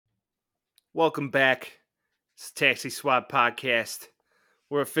Welcome back. It's Taxi Swab Podcast.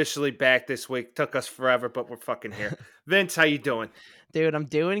 We're officially back this week. Took us forever, but we're fucking here. Vince, how you doing? Dude, I'm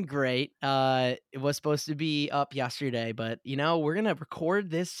doing great. It was supposed to be up yesterday, but we're gonna record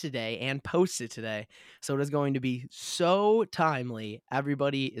this today and post it today. So it is going to be so timely.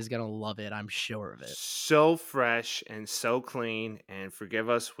 Everybody is gonna love it. I'm sure of it. So fresh and so clean. And forgive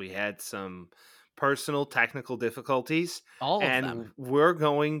us, we had some personal technical difficulties, All of and them. we're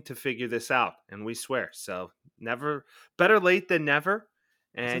going to figure this out. And we swear. So never better late than never.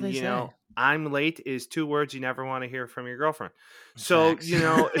 That's what And they say. I'm late is two words you never want to hear from your girlfriend. So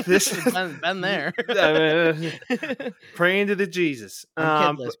Facts. this been there. praying to the Jesus.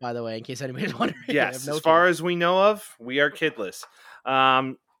 I'm kidless, by the way, in case anybody's wondering. I have Yes, no as far kids. as we know of, we are kidless.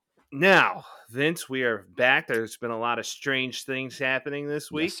 Now, Vince, we are back. There's been a lot of strange things happening this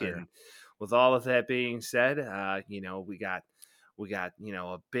Yes, week, sir. and with all of that being said, we got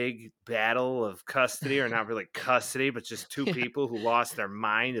a big battle of custody, or not really custody, but just two Yeah. people who lost their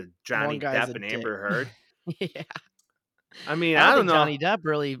mind of One Johnny guy's Depp a and dick. Amber Heard. Yeah. I mean, I don't I don't think know. Johnny Depp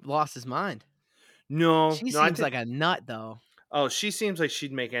really lost his mind. No, She no, I seems think. like a nut, though. Oh, she seems like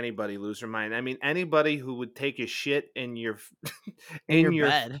she'd make anybody lose her mind. I mean, anybody who would take a shit in your In your in your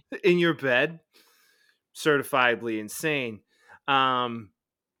bed. in your bed, certifiably insane.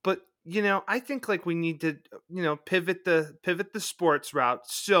 But I think like we need to pivot the sports route.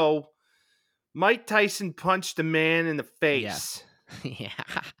 So Mike Tyson punched a man in the face. Yes.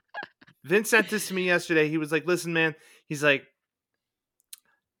 Yeah. Vince sent this to me yesterday. He was like, "Listen, man." He's like,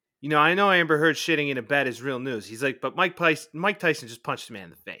 I know Amber Heard shitting in a bed is real news. He's like, but Mike Tyson just punched a man in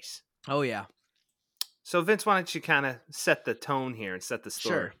the face. Oh, yeah. So Vince, why don't you kind of set the tone here and set the Sure.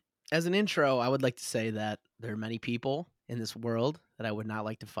 story? As an intro, I would like to say that there are many people in this world that I would not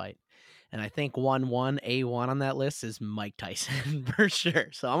like to fight. And I think A1 on that list is Mike Tyson for sure.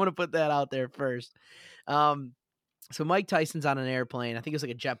 So I'm going to put that out there first. Um, so Mike Tyson's on an airplane. I think it was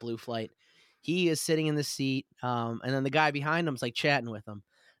like a JetBlue flight. He is sitting in the seat. And then the guy behind him's like chatting with him.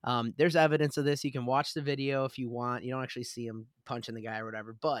 There's evidence of this. You can watch the video if you want. You don't actually see him punching the guy or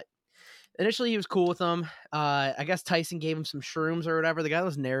whatever, but initially he was cool with them. I guess Tyson gave him some shrooms or whatever. The guy that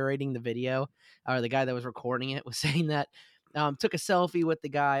was narrating the video, or the guy that was recording it, was saying that took a selfie with the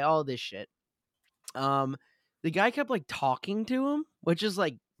guy, all this shit. The guy kept like talking to him, which is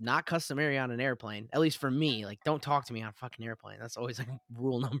like not customary on an airplane, at least for me. Like, don't talk to me on a fucking airplane. That's always like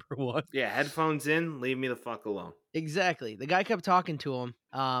rule number one. Yeah, headphones in, leave me the fuck alone. Exactly. The guy kept talking to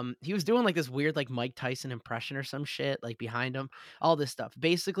him. He was doing like this weird like Mike Tyson impression or some shit like behind him, all this stuff.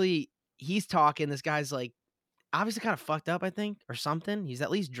 Basically, he's talking. This guy's like obviously kind of fucked up, I think, or something. He's at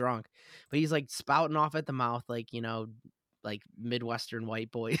least drunk, but he's like spouting off at the mouth, like, like Midwestern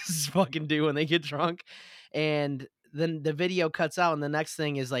white boys fucking do when they get drunk. And then the video cuts out, and the next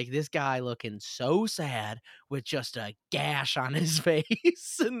thing is like this guy looking so sad with just a gash on his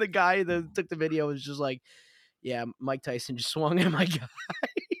face. And the guy that took the video was just like, yeah, Mike Tyson just swung at my guy.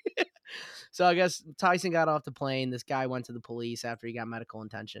 So I guess Tyson got off the plane. This guy went to the police after he got medical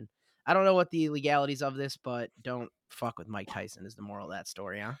attention. I don't know what the legalities of this, but don't fuck with Mike Tyson is the moral of that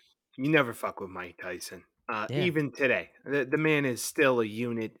story, huh? You never fuck with Mike Tyson. Yeah. Even today, the man is still a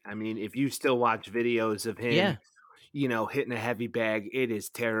unit. I mean, if you still watch videos of him, Yeah. hitting a heavy bag, it is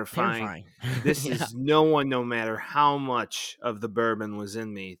terrifying. Terrifying. This Yeah. is no one, no matter how much of the bourbon was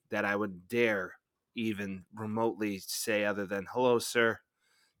in me, that I would dare even remotely say other than, hello, sir.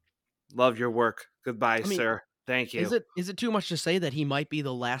 Love your work. Goodbye, I mean, sir. Thank is you. it too much to say that he might be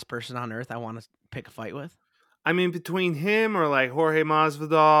the last person on earth I want to pick a fight with? I mean, between him or like Jorge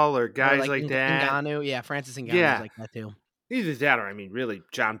Masvidal or Or guys like like that. Ngannou? Yeah, Francis Ngannou's Yeah. like that too. Either that or, I mean, really,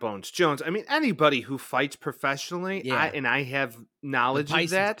 John Bones Jones. I mean, anybody who fights professionally, Yeah. I have But knowledge of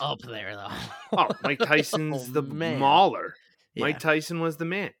Tyson's that. up there though. Oh, Mike Oh Tyson's the man. mauler. Mike Yeah. Tyson was the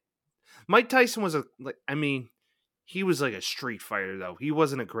man. Mike Tyson was he was like a street fighter, though. He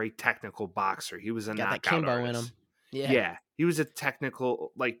wasn't a great technical boxer. He was a Got that knockout Kimbo in artist. him. Yeah. Yeah, he was a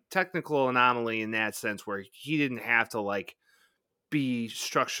technical anomaly in that sense where he didn't have to like be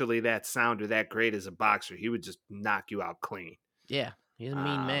structurally that sound or that great as a boxer. He would just knock you out clean. Yeah. He's a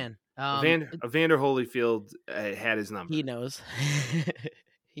mean Uh, man. Evander Holyfield had his number. He knows.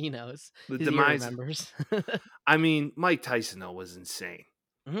 He knows. The His ear demise. remembers. I mean, Mike Tyson though was insane.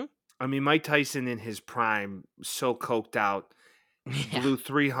 Mhm. I mean, Mike Tyson in his prime, so coked out, Yeah, blew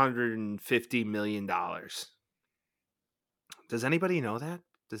 $350 million. Does anybody know that?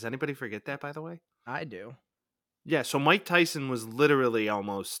 Does anybody forget that? By the way, I do. yeah. So Mike Tyson was literally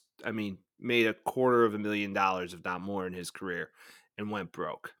almost, made $250,000, if not more, in his career, and went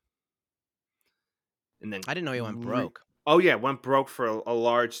broke. And then I didn't know he went broke. Oh yeah, went broke for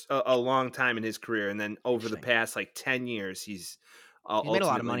a long time in his career, and then over the Interesting. past like 10 years, he's He's made a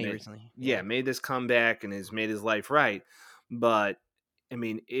lot of ultimately money made recently. yeah Yeah. made this comeback and has made his life right. But I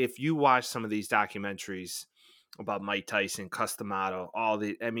mean, if you watch some of these documentaries about Mike Tyson, Customato,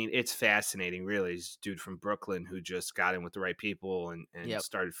 I mean, it's fascinating. Really, he's a dude from Brooklyn who just got in with the right people and Yep.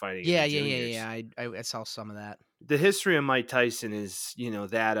 started fighting in Yeah, the yeah, yeah, yeah. juniors. I saw some of that. The history of Mike Tyson is,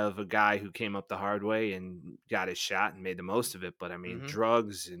 that of a guy who came up the hard way and got his shot and made the most of it. But I mean, Mhm.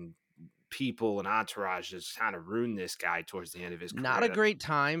 drugs and people and entourage just kind of ruined this guy towards the end of his Not career. a great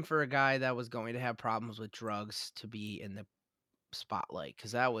time for a guy that was going to have problems with drugs to be in the spotlight,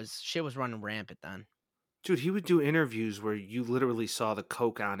 because that was shit was running rampant then. Dude, he would do interviews where you literally saw the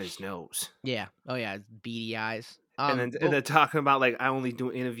coke on his nose. Yeah. Oh, yeah, beady eyes. And then and But then talking about like I only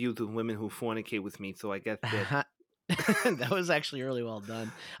do interviews with women who fornicate with me, so I get that. that was actually really well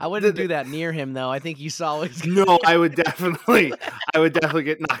done. I the, wouldn't the- do that near him, though. I think you saw what was no, I would definitely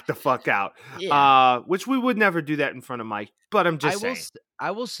get knocked the fuck out. Yeah. Which we would never do that in front of Mike, but I'm I just will saying. s I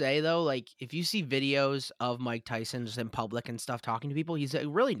will say, though, like, if you see videos of Mike Tyson just in public and stuff talking to people, he's a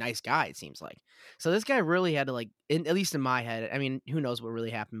really nice guy, it seems like. So this guy really had to, like, at least in my head, I mean, who knows what really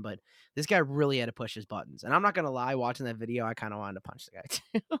happened, but this guy really had to push his buttons. And I'm not gonna lie, watching that video, I kinda wanted to punch the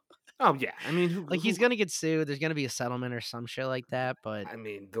guy too. Oh yeah, I mean, Like, he's gonna get sued, there's gonna be a settlement or some shit like that, but I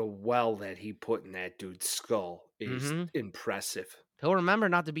mean, the well that he put in that dude's skull is mhm. impressive. He'll remember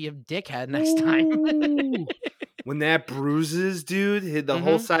not to be a dickhead next time. Ooh. When that bruises, dude, the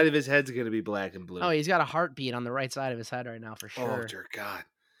whole Mhm. side of his head's gonna be black and Oh, blue. he's got a heartbeat on the right side of his head right now for Oh sure. dear God!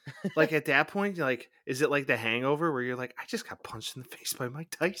 Like at that point, you're like, is it like The Hangover where you're like, I just got punched in the face by Mike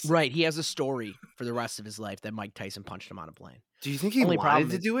Tyson? Right, he has a story for the rest of his life that Mike Tyson punched him on a plane. Do you think he Only wanted problem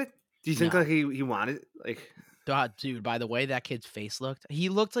to is do it? Do you think like no. he wanted like? Dude, by the way that kid's face looked, he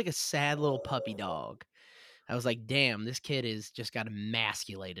looked like a sad little puppy dog. I was like, "Damn, this kid is just got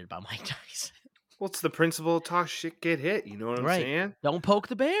emasculated by Mike Tyson." Well, it's the principle of talk shit, get hit. You know what I'm Right. saying? Don't poke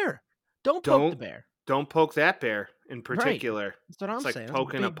the bear. Don't poke the Don't bear. don't poke that bear in Right. particular. That's what It's I'm like saying. That's a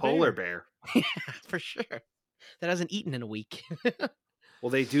poking a big polar bear. bear. Yeah, for sure. That hasn't eaten in a week. Well,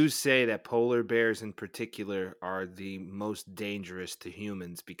 they do say that polar bears in particular are the most dangerous to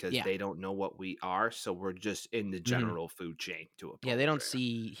humans because Yeah. they don't know what we are, so we're just in the Mhm. general food chain to a Yeah, they polar don't bear.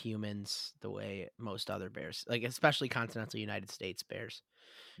 see humans the way most other bears, like, especially continental United States bears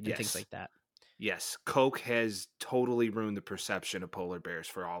and things Yes. like that. Yes. Coke has totally ruined the perception of polar bears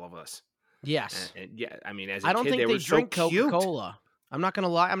for all of us. Yes. And yeah, I mean, as a I don't kid, they think were they so drink cute. Coca-Cola. I'm not gonna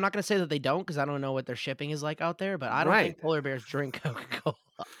lie, I'm not gonna say that they don't, because I don't know what their shipping is like out there, but I don't Right. think polar bears drink Coca-Cola.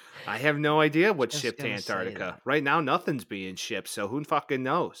 I have no idea what Just shipped to gonna say Antarctica. that. Right now, nothing's being shipped, so who fucking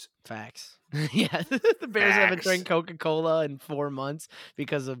knows? Facts. Yeah, the bears haven't Facts. drank Coca-Cola in 4 months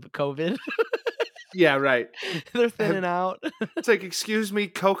because of COVID. Yeah, right. They're thinning Have out. It's like, "Excuse me,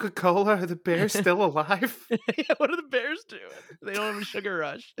 Coca-Cola, are the bears still alive?" Yeah, what are the bears doing? They don't have a sugar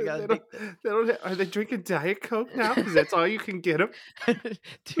rush. They got They don't addicted. they don't are they drinking Diet Coke now? Because that's all you can get them.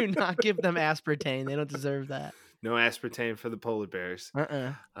 Do not give them aspartame, they don't deserve that. No aspartame for the polar bears.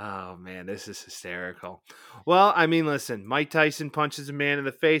 Uh-uh. Oh, man, this is hysterical. Well, I mean, listen, Mike Tyson punches a man in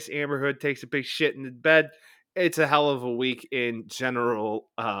the face, Amber Hood takes a big shit in the bed. It's a hell of a week in general,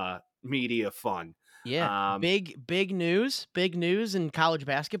 media fun. Yeah, Um, big news in college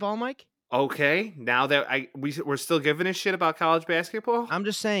basketball, Mike. okay, now that we're still giving a shit about college basketball? I'm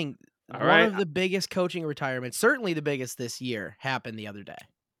just saying, All one right, of the biggest coaching retirements, certainly the biggest this year, happened the other day.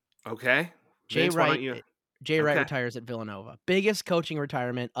 okay. Jay Vince, why don't Wright you Jay Wright Okay. retires at Villanova. Biggest coaching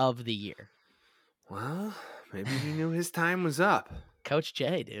retirement of the year. Well, maybe he knew his time was up. Coach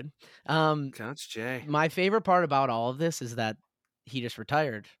Jay, dude. Um, Coach Jay. my favorite part about all of this is that he just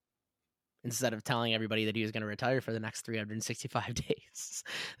retired instead of telling everybody that he was gonna retire for the next 365 days.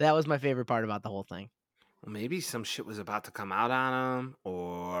 That was my favorite part about the whole thing. Well, maybe some shit was about to come out on him,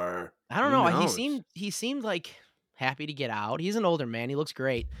 or I don't who know, knows? he seemed, like, happy to get out. He's an older man, he looks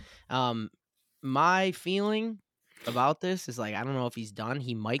great. Um, my feeling about this is, like, I don't know if he's done.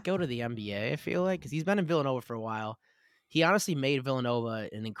 He might go to the NBA, I feel like, because 'cause he's been in Villanova for a while. He honestly made Villanova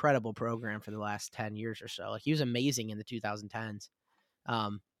an incredible program for the last 10 years or so. Like, he was amazing in the 2010s.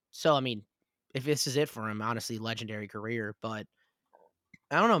 Um, so, I mean, if this is it for him, honestly, legendary career, but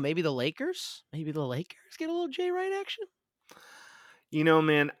I don't know, maybe the Lakers? Maybe the Lakers get a little Jay Wright action? You know,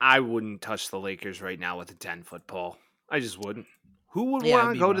 man, I wouldn't touch the Lakers right now with a 10-foot pole. I just wouldn't. Who would Yeah, it'd want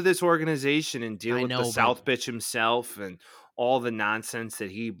to be go to rough. this organization and deal I with the know, but South bitch himself and all the nonsense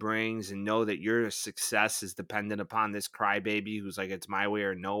that he brings and know that your success is dependent upon this crybaby who's like, it's my way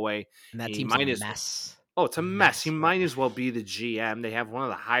or no way? and that He team's a might as mess. Oh, it's a mess. He Mess, right? might as well be the GM. They have one of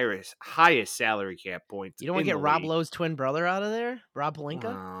the highest salary cap points You don't want in to the get Rob league. Lowe's twin brother out of there, Rob Pelinka.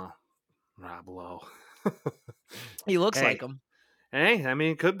 Oh, Rob Lowe. He looks like Hey, him. hey. I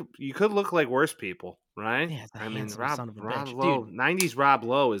mean, you could look like worse people, right? Yeah, the I mean, handsome son of a Rob bitch, Lowe, dude. '90s Rob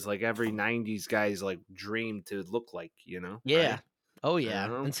Lowe is like every '90s guy's like dream to look like, Yeah. right? Oh I yeah.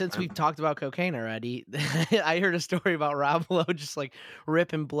 don't know. And since we've talked about cocaine already, I heard a story about Rob Lowe just like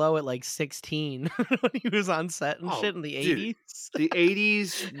rip and blow at like 16 when he was on set and Oh, shit in the dude, 80s. the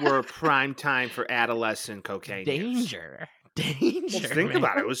 '80s were prime time for adolescent cocaine use. Danger. Well, Danger, think man.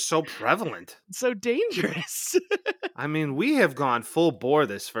 about it. It was so prevalent. So dangerous. I mean, we have gone full bore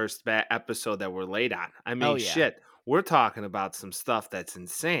this first episode that we're late on. I Oh mean, yeah. shit, we're talking about some stuff that's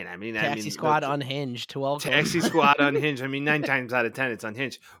insane. Taxi Squad unhinged. Welcome. Taxi Squad unhinged. I mean, 9 times out of 10, it's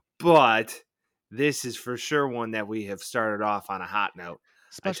unhinged. But this is for sure one that we have started off on a hot note.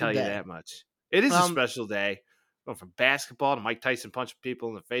 I Special tell you day. that much. It is a Um special day. Going from basketball to Mike Tyson punching people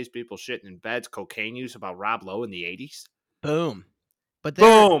in the face, people shitting in beds, cocaine use about Rob Lowe in the '80s. boom. But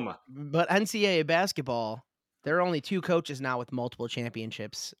Boom. NCAA basketball, there are only two coaches now with multiple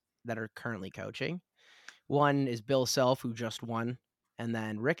championships that are currently coaching. One is Bill Self, who just won, and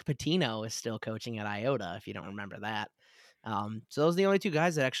then Rick Pitino is still coaching at Iota, if you don't remember that. So those are the only two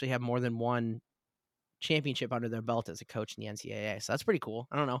guys that actually have more than one championship under their belt as a coach in the NCAA. So that's pretty cool.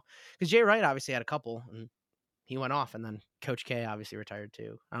 I don't know, because Jay Wright obviously had a couple, and he went off, and then Coach K obviously retired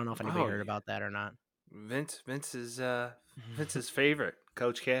too. I don't know if anybody Oh, heard yeah. about that or not. Vince is Vince's favorite,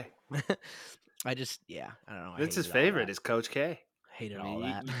 Coach K. I don't know. I Vince's hated all favorite that. is Coach K. Hated I all mean,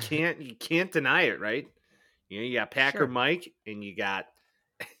 that. you can't deny it, right? You got Packer Sure. Mike, and you got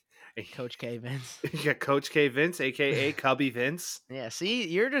Coach K Vince. you got Coach K Vince, aka Cubby Vince. Yeah, see,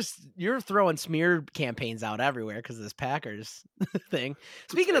 you're throwing smear campaigns out everywhere because of this Packers thing.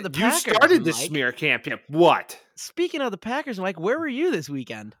 Speaking of the You Packers, started the Mike. smear campaign. What? Speaking of the Packers, Mike, where were you this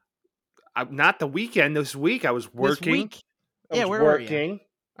weekend? Not the weekend. This week I was This working. week? I Yeah, was where were you? working.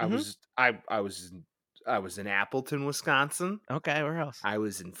 I Mm-hmm. was I was in Appleton, Wisconsin. Okay, where else? I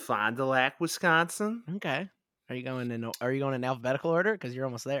was in Fond du Lac, Wisconsin. Okay. Are you going in alphabetical order? Because you're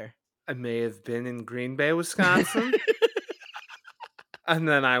almost there. I may have been in Green Bay, Wisconsin. And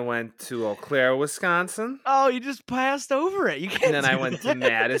then I went to Eau Claire, Wisconsin. Oh, you just passed over it. You And can't then I do went to that.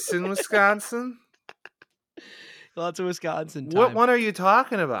 Madison, Wisconsin. Lots of Wisconsin What time. one are you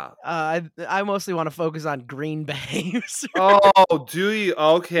talking about? I mostly want to focus on Green Bay. sir. Oh, do you? Yeah.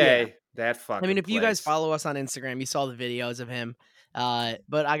 Okay. That I mean, fucking if you guys place. follow us on Instagram, you saw the videos of him.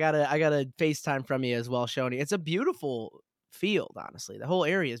 But I got a FaceTime from you as well, showing you. It's a beautiful field, honestly. The whole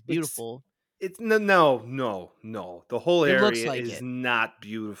area is It's beautiful. it's no. The whole It looks area like is it. not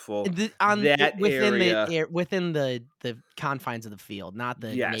beautiful. The, That area, within the confines of the field, not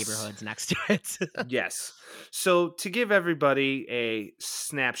the yes. neighborhoods next to it. Yes. So to give everybody a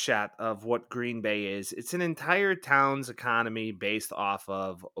snapshot of what Green Bay is, it's an entire town's economy based off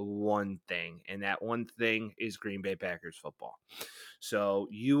of one thing, and that one thing is Green Bay Packers football. So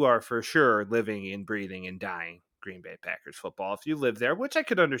you are for sure living and breathing and dying Green Bay Packers football if you live there, which I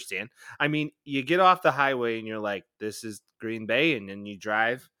could understand. I mean, you get off the highway and you're like, this is Green Bay, and then you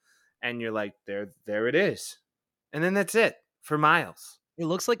drive and you're like, there it is. And then that's it for miles. It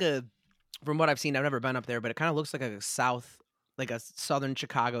looks like from what I've seen, I've never been up there, but it kind of looks like a southern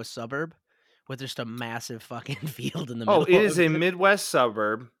Chicago suburb with just a massive fucking field in the Oh, middle it is of a it. Midwest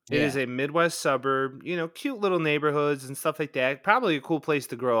suburb. It is Yeah, a Midwest suburb, cute little neighborhoods and stuff like that. Probably a cool place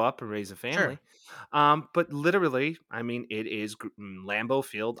to grow up and raise a sure. family. But literally, I mean, it is Lambeau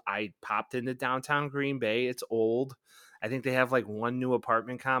Field. I popped into downtown Green Bay. It's old. I think they have like one new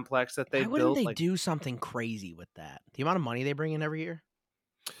apartment complex that Why they've wouldn't built. they Like, do something crazy with that? The amount of money they bring in every year?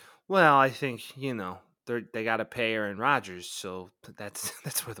 well, I think they got to pay Aaron Rodgers, so that's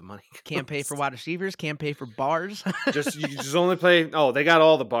where the money Can't pay for goes. wide receivers, can't pay for bars. You just only play. Oh, they got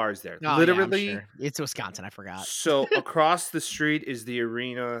all the bars there. Oh, yeah, I'm Literally. sure. It's Wisconsin, I forgot. So across the street is the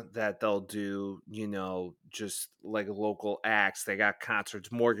arena that they'll do, just like local acts. They got concerts.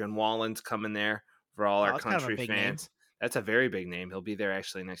 Morgan Wallen's coming there for all Oh, our that's kind of a country big name fans. That's a very big name. He'll be there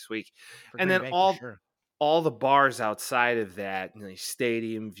actually next week. for And Green then Bay for all sure. all the bars outside of that,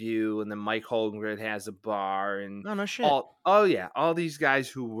 Stadium View, and then Mike Holmgren has a bar, and No, no shit. all these guys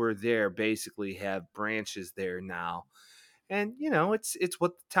who were there basically have branches there now. And it's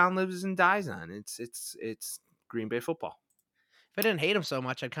what the town lives and dies on. It's Green Bay football. If I didn't hate him so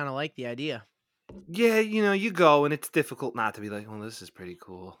much, I'd kind of like the idea. Yeah, you go and it's difficult not to be like, "Oh, this is pretty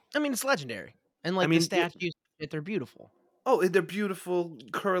cool." I mean, it's legendary. And I like the mean, statues, they're beautiful. they're beautiful,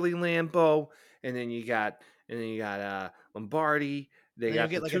 curly Lambeau, and then you got Lombardi, They And you'll got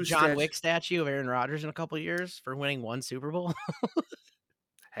the get like a two John statues. Wick statue of Aaron Rodgers in a couple years for winning 1 Super Bowl.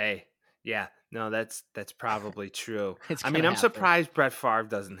 Hey, yeah, no, that's probably true. It's I mean, gonna I'm happen. surprised Brett Favre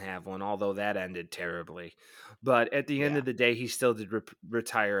doesn't have one, although that ended terribly. But at the end Yeah. of the day, he still did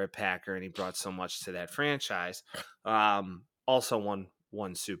retire a Packer, and he brought so much to that franchise. Also won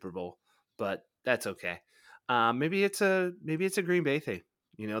one Super Bowl, but that's okay. Maybe it's a Green Bay thing.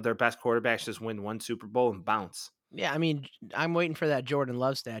 Their best quarterbacks just win one Super Bowl and bounce. Yeah, I mean, I'm waiting for that Jordan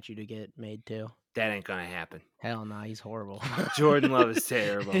Love statue to get made too. That ain't gonna happen. Hell no, he's horrible. Jordan Love is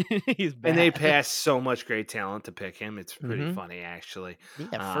terrible. He's And they bad. passed so much great talent to pick him. It's pretty Mhm. funny, actually.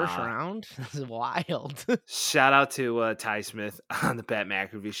 Yeah, first Uh, round. This is wild. Shout out to Ty Smith on the Pat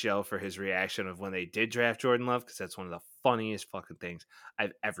McAfee show for his reaction of when they did draft Jordan Love, because that's one of the funniest fucking things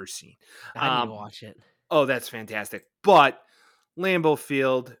I've ever seen. I need to Um, watch it. oh, that's fantastic. But Lambeau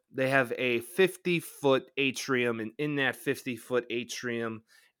Field, they have a 50-foot atrium, and in that 50-foot atrium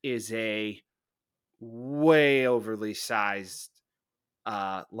is a way overly sized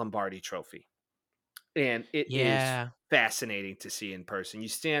Lombardi trophy. And it is Yeah, fascinating to see in person. You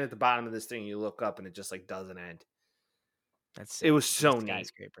stand at the bottom of this thing, you look up, and it just like doesn't end. that's It sick. was It's a so neat.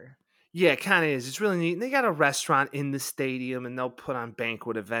 skyscraper. Yeah, it kind of is. It's really neat. And they got a restaurant in the stadium, and they'll put on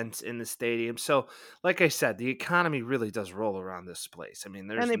banquet events in the stadium. So, like I said, the economy really does roll around this place. I mean, And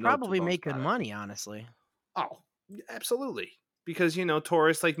there's they no two probably bones make good about it. money, honestly. Oh, absolutely. Because,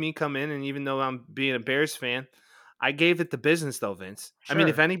 tourists like me come in, and even though I'm being a Bears fan, I gave it the business, though, Vince. I mean,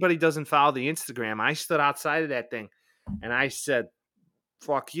 if Sure. anybody doesn't follow the Instagram, I stood outside of that thing and I said,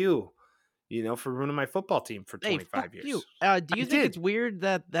 fuck you, for ruining my football team for Hey, fuck 25 you. years. Do I you think did. it's weird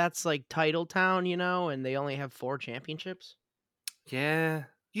that that's like title town, and they only have 4 championships? Yeah.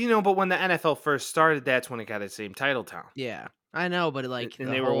 But when the NFL first started, that's when it got its name Title Town. Yeah. I know, but And like and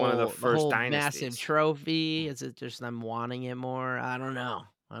they were one of the the first whole massive dynasties. trophy, is it just them wanting it more? I don't know.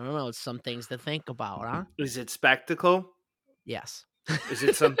 I don't know. It's some things to think about, huh? Is it spectacle? Yes. Is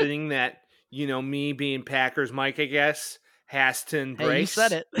it something that, me being Packers Mike, I guess, has to Hey, you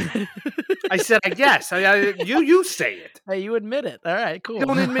said embrace? it. I said, I guess. You say it. Hey, you admit it. All right, You cool.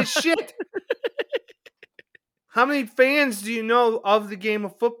 don't admit shit. How many fans do you know of the game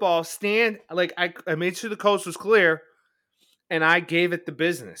of football stand? Like, I made sure the coast was clear, and I gave it the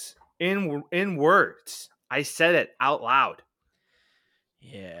business in words. I said it out loud.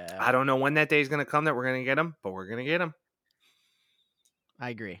 Yeah, I don't know when that day is going to come that we're going to get him, but we're going to get him. I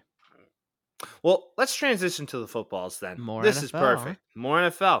agree. Well, let's transition to the footballs then. More This is NFL, huh? perfect. More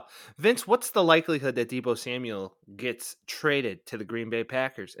NFL. Vince, what's the likelihood that Deebo Samuel gets traded to the Green Bay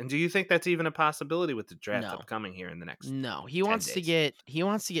Packers? And do you think that's even a possibility with the draft No. upcoming here in the next No. He 10 wants to days?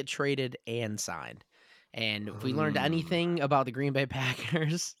 get traded and signed. And if we learned Hmm. anything about the Green Bay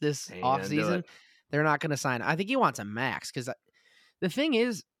Packers this Ain't gonna do offseason, it. they're not going to sign. I think he wants a max cuz the thing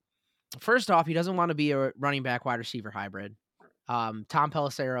is, first off, he doesn't want to be a running back wide receiver hybrid. Tom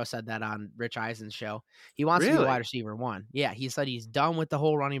Pelissero said that on Rich Eisen's show. He wants to be a wide Really? receiver one. Yeah, he said he's done with the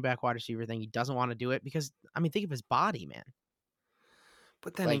whole running back wide receiver thing. He doesn't want to do it because, I mean, think of his body, man.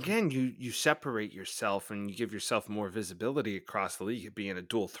 But then Like, again, you separate yourself and you give yourself more visibility across the league of being a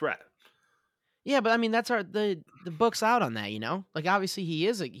dual threat. yeah, but I mean, that's the book's out on that, Like, obviously, he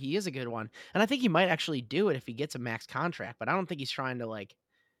is a good one, and I think he might actually do it if he gets a max contract. But I don't think he's trying to like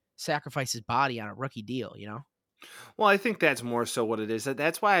sacrifice his body on a rookie deal. Well, I think that's more so what it is.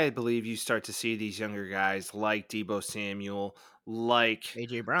 That's why I believe you start to see these younger guys like Debo Samuel, like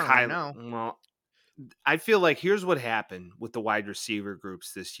AJ Brown right Kyle. now. Well, I feel like here's what happened with the wide receiver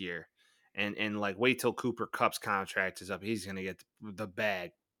groups this year. And like wait till Cooper Cup's contract is up. He's gonna get the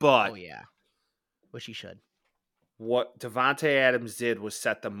bag. Oh But yeah, wish he should. what Devontae Adams did was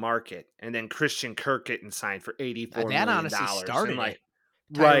set the market, and then Christian Kirk getting signed for $84 That million. honestly And started like,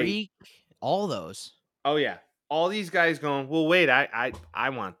 it. right. Tyreek, all those. Oh yeah. All these guys going, well, wait, I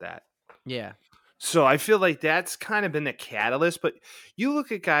want that. Yeah. So I feel like that's kind of been the catalyst. But you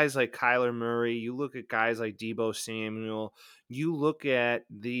look at guys like Kyler Murray, you look at guys like Debo Samuel, you look at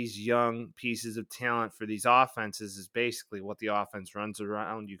these young pieces of talent for these offenses is basically what the offense runs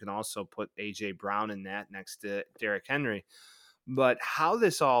around. You can also put AJ Brown in that next to Derrick Henry. But how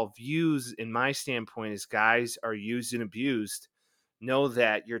this all views, in my standpoint, is guys are used and abused. Know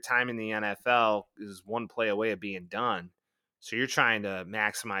that your time in the NFL is one play away of being done. So you're trying to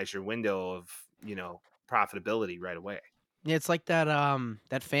maximize your window of, profitability right away. Yeah, it's like that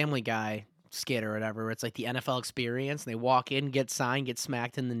Family Guy skit or whatever, where it's like the NFL experience, and they walk in, get signed, get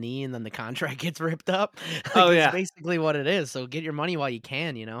smacked in the knee, and then the contract gets ripped up. Like, Oh it's yeah. basically what it is. So get your money while you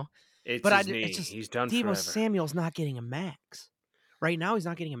can. It's But his it's knee. just He's done Deebo forever. Samuel's not getting a max. Right now, he's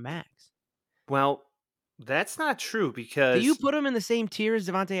not getting a max. Well, That's not true Do you because put him in the same tier as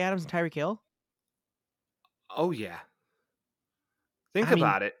Devontae Adams and Tyreek Hill? oh yeah. Think I mean,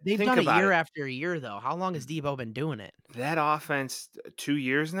 about it. they've Think done it about year it. after year, though. How long has Debo been doing it? That offense 2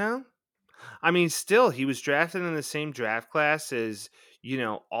 years now? I mean, still, he was drafted in the same draft class as,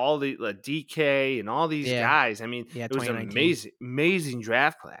 all the DK and all these Yeah, guys. I mean, yeah, it was an 2019. amazing, amazing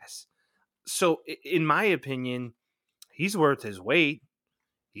draft class. So, in my opinion, he's worth his weight.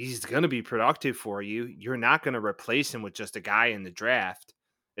 He's going to be productive for you. You're not going to replace him with just a guy in the draft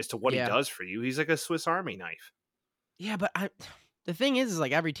as to what he Yeah. does for you. He's like a Swiss Army knife. Yeah, but the thing is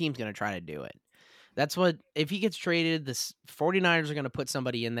like every team's gonna try to do it. That's what if he gets traded, this 49ers are gonna put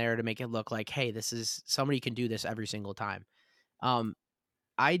somebody in there to make it look like, hey, this is somebody can do this every single time. Um,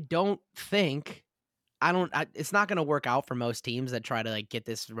 I don't think it's not gonna work out for most teams that try to like get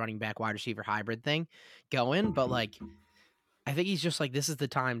this running back wide receiver hybrid thing going, but like I think he's just like this is the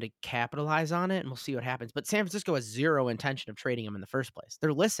time to capitalize on it and we'll see what happens. But San Francisco has zero intention of trading him in the first place.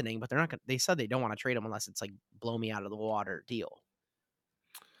 They're listening, but they're not gonna they said they don't want to trade him unless it's like blow me out of the water deal.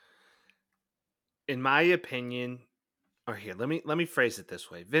 In my opinion, or here, let me phrase it this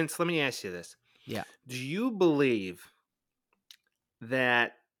way. Vince, let me ask you this. Yeah. Do you believe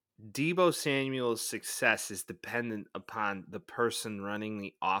that Debo Samuel's success is dependent upon the person running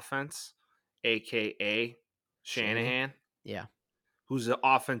the offense, aka Shanny? Shanahan, Yeah. who's an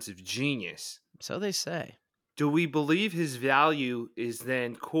offensive genius? So they say. Do we believe his value is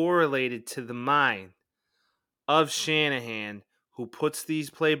then correlated to the mind of Shanahan, who puts these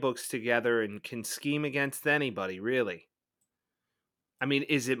playbooks together and can scheme against anybody, really? I mean,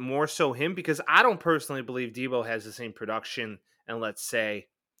 is it more so him? Because I don't personally believe Debo has the same production and, let's say,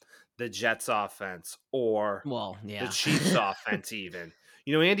 the Jets offense or Well, the yeah. Chiefs offense even.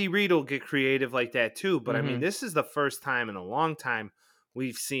 Andy Reid will get creative like that too, but I mean, Mhm. this is the first time in a long time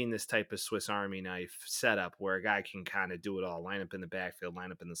we've seen this type of Swiss Army knife setup where a guy can kind of do it all. Line up in the backfield,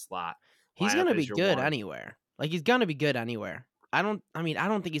 line up in the slot, He's line up gonna as be your good one. anywhere. Like, he's gonna be good anywhere. I don't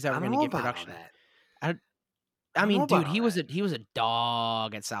think he's I ever don't gonna know get about all production. that. I I I don't know mean, about dude, all that. he was a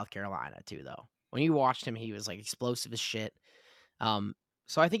dog at South Carolina too, though. When you watched him, he was, like, explosive as shit. Um,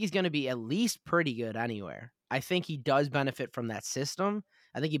 so I think he's gonna be at least pretty good anywhere. I think he does benefit from that system.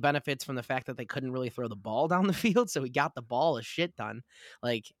 I think he benefits from the fact that they couldn't really throw the ball down the field, so he got the ball a shit ton.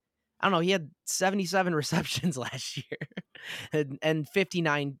 Like, I don't know, he had 77 receptions last year and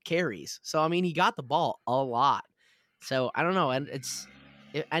 59 carries. So I mean, he got the ball a lot. So I don't know, and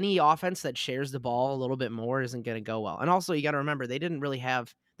any offense that shares the ball a little bit more isn't going to go well. And also, you got to remember they didn't really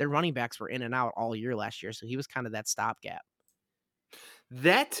have their running backs were in and out all year last year, so he was kind of that stopgap.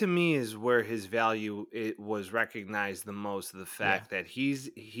 That to me is where his value it was recognized the most. The Yeah. fact that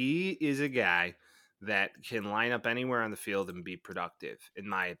he is a guy that can line up anywhere on the field and be productive, in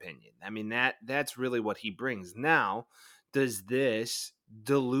my opinion. I mean that's really what he brings. Now, does this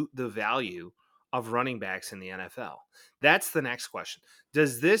dilute the value of running backs in the NFL? That's the next question.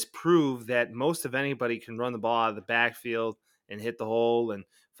 Does this prove that most of anybody can run the ball out of the backfield and hit the hole and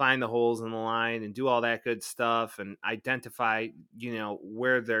find the holes in the line and do all that good stuff and identify,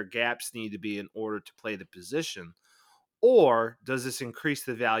 where their gaps need to be in order to play the position? Or does this increase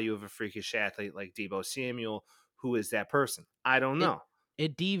the value of a freakish athlete like Debo Samuel, who is that person? I don't It know.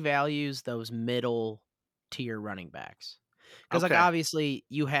 it devalues those middle tier running backs. Cuz like Okay. obviously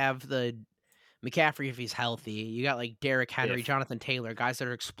you have the McCaffrey if he's healthy. You got like Derrick Henry, If Jonathan Taylor, guys that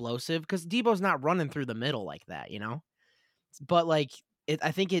are explosive cuz Debo's not running through the middle like that, you know? But like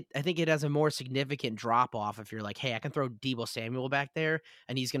I think it has a more significant drop off if you're like, hey, I can throw Debo Samuel back there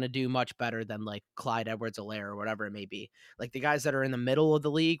and he's gonna do much better than like Clyde Edwards-Helaire or whatever it may be. Like the guys that are in the middle of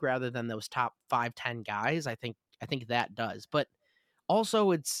the league rather than those top 5, 10 guys, I think that does. But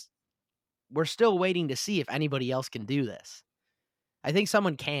also we're still waiting to see if anybody else can do this. I think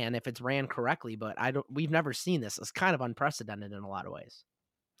someone can if it's ran correctly, but I don't we've never seen this. It's kind of unprecedented in a lot of ways.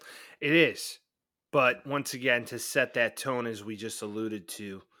 it is. But once again, to set that tone, as we just alluded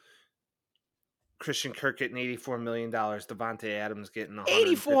to, Christian Kirk getting $84 million, Devontae Adams getting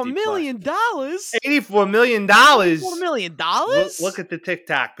 84 150 plus. million dollars? $84 $84 million. million Look dollars? at the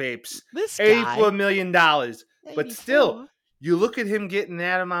TikTok, papes. This $84 guy, million. But still, 84. you look at him getting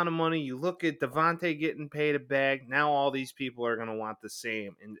that amount of money. You look at Devontae getting paid a bag. Now all these people are going to want the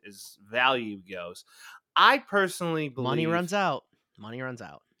same and as value goes. I personally Money believe runs out. Money runs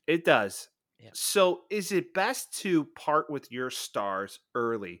out. it does. Yeah. So is it best to part with your stars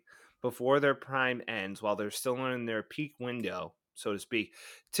early before their prime ends while they're still in their peak window, so to speak,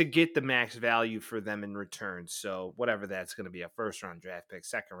 to get the max value for them in return? So whatever that's going to be, a first round draft pick,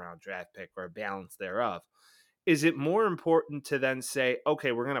 second round draft pick, or a balance thereof. is it more important to then say,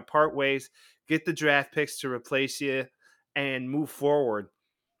 okay, we're going to part ways, get the draft picks to replace you, and move forward?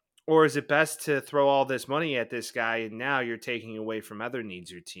 Or is it best to throw all this money at this guy and now you're taking away from other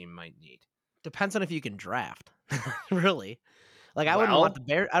needs your team might need? Depends on if you can draft. Really. Like, I wouldn't want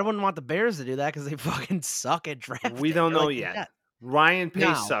Well, the Bears to do that because they fucking suck at we drafting. don't Or, know like, the yet. Jets. Ryan Pace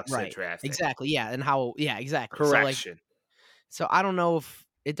No, sucks at right. drafting. Exactly, yeah, exactly. Correction. So I don't know if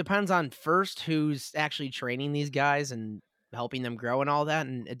it depends on first who's actually training these guys and helping them grow and all that,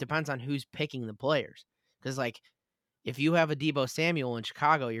 and it depends on who's picking the players. Because, like, if you have a Deebo Samuel in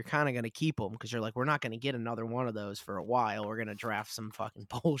Chicago, you're kinda gonna keep him because you're like, "We're not gonna get another one of those for a while. We're gonna draft some fucking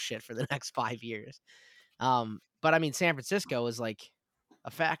bullshit for the next 5 years." But I mean, San Francisco is like a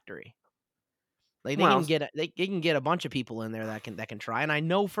factory. Like, Well, they can get a bunch of people in there that can try, and I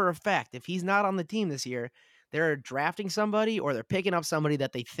know for a fact if he's not on the team this year, they're drafting somebody or they're picking up somebody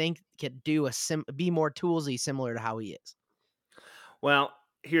that they think could do be more toolsy similar to how he is. well,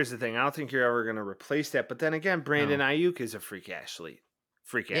 here's the thing. I don't think you're ever going to replace that. But then again, Brandon No. Ayuk is a freak athlete.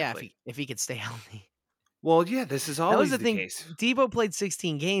 Freak Yeah, athlete. if he could stay healthy. Well, yeah, this is That was always the the thing. case. Debo played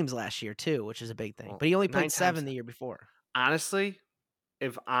 16 games last year too, which is a big thing, Well, but he only nine played times. 7 the year before. Honestly,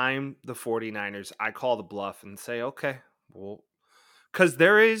 if I'm the 49ers, I call the bluff and say, okay, well, because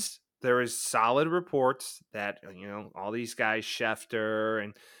there is solid reports that all these guys, Schefter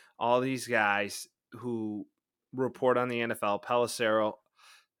and all these guys who report on the NFL, Pelissero.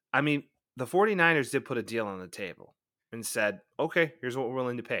 I mean, the 49ers did put a deal on the table and said, okay, here's what we're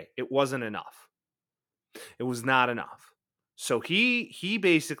willing to pay. It wasn't enough. It was not enough. So he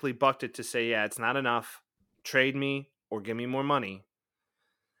basically bucked it to say, yeah, it's not enough. Trade me or give me more money.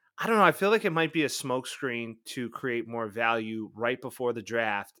 I don't know. I feel like it might be a smokescreen to create more value right before the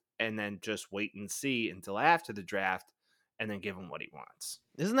draft and then just wait and see until after the draft and then give him what he wants.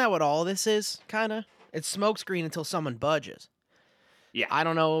 Isn't that what all this is? Kinda. It's smokescreen until someone budges. Yeah. I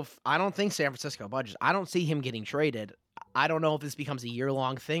don't think San Francisco budges. I don't see him getting traded. I don't know if this becomes a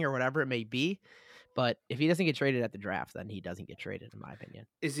year-long thing or whatever it may be, but if he doesn't get traded at the draft, then he doesn't get traded, in my opinion.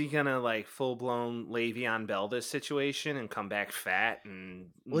 Is he going to like full blown Le'Veon Bell this situation and come back fat and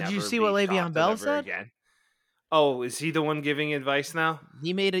Well, did you never see what be Le'Veon talked of Bell ever said? again? Oh, is he the one giving advice now?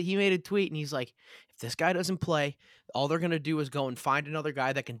 He made a tweet and he's like, if this guy doesn't play, all they're gonna do is go and find another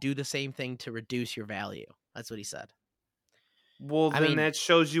guy that can do the same thing to reduce your value. That's what he said. Well, I then mean, that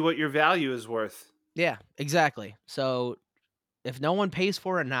shows you what your value is worth. yeah, exactly. So if no one pays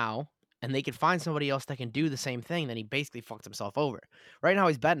for it now and they can find somebody else that can do the same thing, then he basically fucked himself over. Right now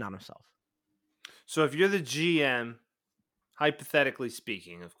he's betting on himself. So if you're the GM, hypothetically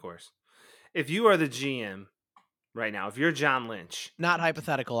speaking, of course, if you are the GM right now, if you're John Lynch, Not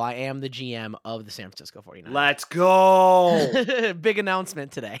hypothetical. I am the GM of the San Francisco 49ers. let's go. Big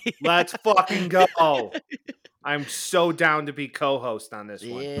announcement today. Let's fucking go. I'm so down to be co-host on this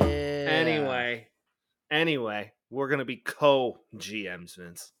one. Yeah. Anyway, we're going to be co-GMs,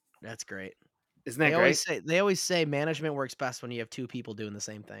 Vince. That's great. Isn't that great? They always say management works best when you have two people doing the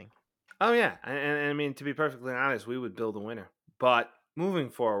same thing. Oh, yeah. And I mean, to be perfectly honest, we would build a winner. But moving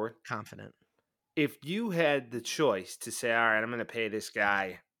forward, Confident. if you had the choice to say, all right, I'm going to pay this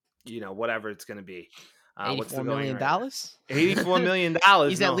guy, whatever it's going to be. What's the $84 going million? right now? $84 million.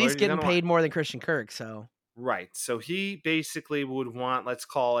 He's at least getting paid more than Christian Kirk, so. Right. So he basically would want, let's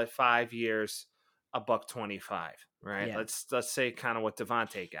call it 5 years, $125, right? Yeah. Let's say kind of what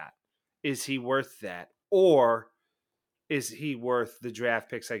Devontae got. Is he worth that? Or is he worth the draft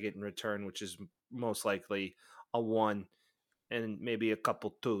picks I get in return, which is most likely a 1 and maybe a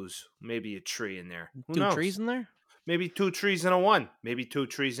couple 2s, maybe a tree in there. Who knows? 2 trees in there? Maybe 2 trees and a 1, maybe 2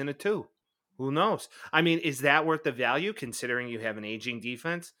 trees and a 2. Who knows? I mean, is that worth the value considering you have an aging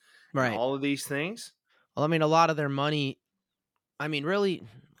defense and Right. all of these things? Well, I mean, a lot of their money, really,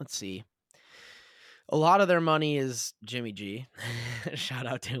 let's see. A lot of their money is Jimmy G. Shout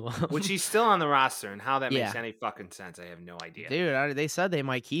out to him. Which he's still on the roster, and how that makes Yeah. any fucking sense, I have no idea. Dude, they said they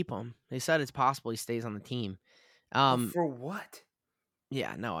might keep him. They said it's possible he stays on the team. For what?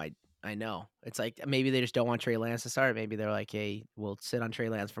 Yeah, no, I know. It's like maybe they just don't want Trey Lance to start. Maybe they're like, hey, we'll sit on Trey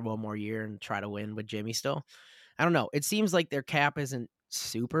Lance for one more year and try to win with Jimmy still. I don't know. It seems like their cap isn't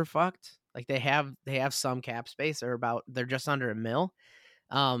super fucked. Like they have some cap space. They're just under $1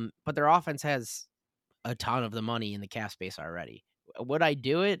 million. But their offense has a ton of the money in the cap space already. Would I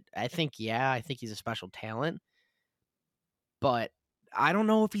do it? I think he's a special talent. But I don't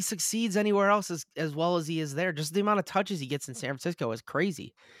know if he succeeds anywhere else as well as he is there. Just the amount of touches he gets in San Francisco is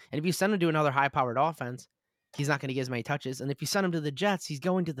crazy. And if you send him to another high-powered offense, he's not going to get as many touches. And if you send him to the Jets, he's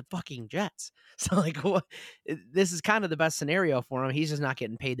going to the fucking Jets. So, like, this is kind of the best scenario for him. He's just not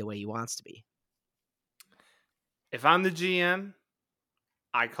getting paid the way he wants to be. If I'm the GM,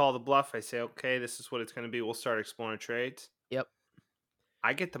 I call the bluff. I say, okay, this is what it's going to be. We'll start exploring trades. Yep.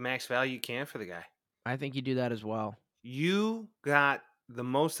 I get the max value you can for the guy. I think you do that as well. You got the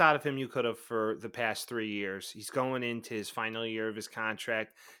most out of him you could have for the past 3 years. He's going into his final year of his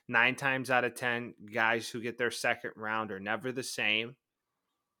contract. 9 times out of 10, guys who get their second round are never the same.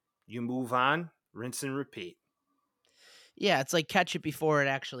 You move on, rinse and repeat. Yeah, it's like catch it before it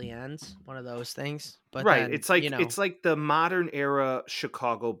actually ends. One of those things. But Right. then, It's like the modern era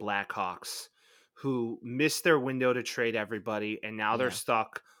Chicago Blackhawks who missed their window to trade everybody and now they're yeah.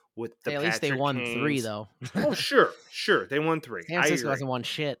 stuck with the Hey, at least they Patrick won 3 Kanes. though. Oh, sure. They won 3. San I Francisco agree. hasn't won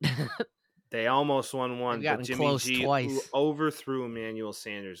shit. They almost won They've 1, but gotten Jimmy close G twice. overthrew Emmanuel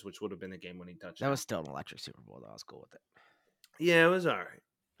Sanders, which would have been the game-winning That was touchdown. still an electric Super Bowl though. I was cool with it. Yeah, it was all right.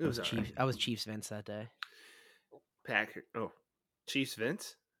 It I was was all right. Chiefs. I was Chiefs Vince that day. Chiefs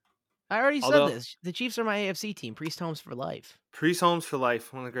Vince? I already said Although this. The Chiefs are my AFC team. Priest Holmes for life. Priest Holmes for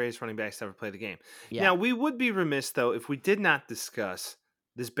life, one of the greatest running backs to ever play the game. Yeah. Now, we would be remiss, though, if we did not discuss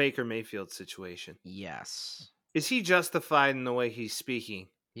this Baker Mayfield situation. Yes. Is he justified in the way he's speaking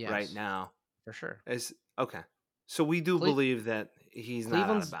right Yes. now? For sure. Okay. So we do believe that he's not out of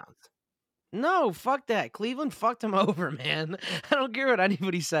Cleveland's bounds. No, fuck that. Cleveland fucked him over, man. I don't care what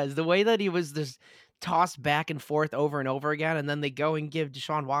anybody says. The way that he was just tossed back and forth over and over again, and then they go and give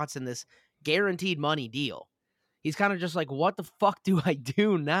Deshaun Watson this guaranteed money deal. He's kind of just like, what the fuck do I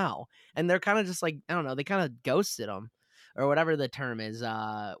do now? And they're kind of just like, I don't know, they kind of ghosted him or whatever the term is.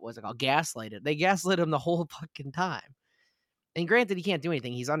 What's it called? Gaslighted. They gaslit him the whole fucking time. And granted, he can't do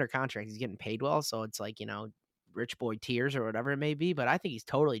anything. He's under contract. He's getting paid well. So it's like, rich boy tears or whatever it may be. But I think he's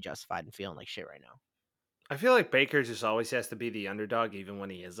totally justified in feeling like shit right now. I feel like Baker just always has to be the underdog, even when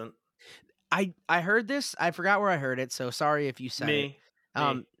he isn't. I heard this. I forgot where I heard it. So sorry if you said it.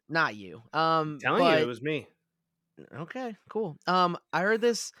 Me. Not you. Telling you, it But was me. okay, cool. I heard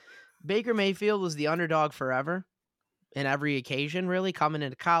this. Baker Mayfield was the underdog forever in every occasion, really coming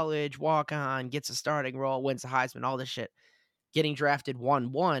into college, walk on, gets a starting role, wins the Heisman, all this shit. Getting drafted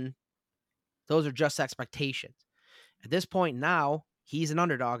 1-1. Those are just expectations. At this point now, he's an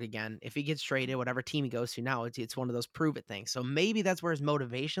underdog again. If he gets traded, whatever team he goes to now, it's one of those prove it things. So maybe that's where his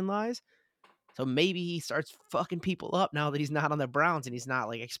motivation lies. So maybe he starts fucking people up now that he's not on the Browns and he's not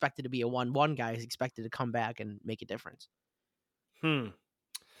like expected to be a 1-1 guy. He's expected to come back and make a difference.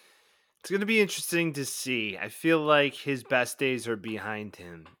 It's going to be interesting to see. I feel like his best days are behind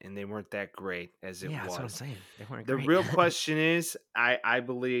him, and they weren't that great as it Yeah, that's what I'm was. saying. They weren't The great. real question is, I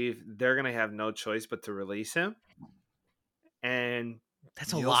believe they're going to have no choice but to release him. And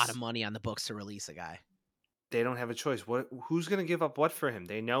That's a lot of money on the books to release a guy. they don't have a choice. Who's going to give up what for him?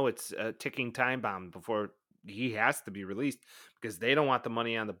 They know it's a ticking time bomb before he has to be released because they don't want the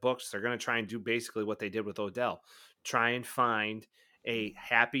money on the books. They're going to try and do basically what they did with Odell. Try and find a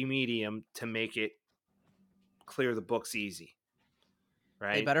happy medium to make it clear the books easy.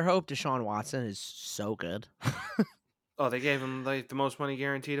 Right? They better hope Deshaun Watson is so good. Oh, they gave him like the most money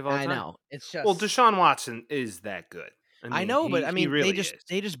guaranteed of all time. I know. It's just Well, Deshaun Watson is that good. I know, but I he mean, really is.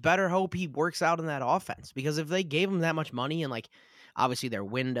 they just better hope he works out in that offense because if they gave him that much money and like obviously their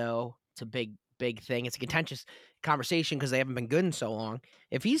window, it's a big thing. It's a contentious conversation because they haven't been good in so long.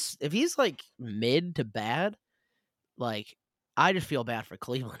 If he's like mid to bad, like I just feel bad for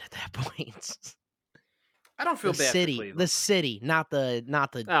Cleveland at that point. I don't feel bad for Cleveland. The city, not the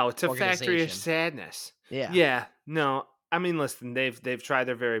Oh, it's a factory of sadness. Yeah. Yeah. No, I mean, listen, they've tried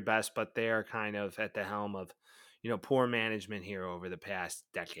their very best, but they are kind of at the helm of, poor management here over the past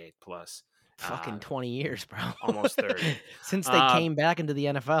decade plus. Fucking 20 years, bro. Almost 30. Since they came back into the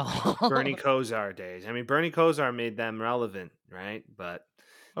NFL. Bernie Kosar days. I mean, Bernie Kosar made them relevant, right? But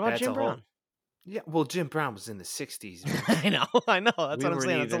what about Jim Brown? Yeah, well, Jim Brown was in the 60s. I know. That's what I'm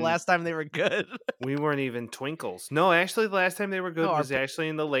saying. That's the last time they were good. We weren't even twinkles. No, actually, the last time they were good was actually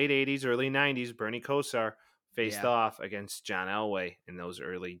in the late 80s, early 90s. Bernie Kosar faced off against John Elway in those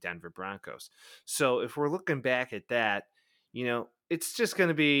early Denver Broncos. So if we're looking back at that, it's just going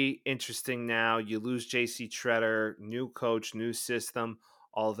to be interesting now. You lose J.C. Treader, new coach, new system,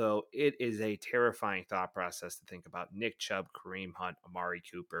 although it is a terrifying thought process to think about Nick Chubb, Kareem Hunt, Amari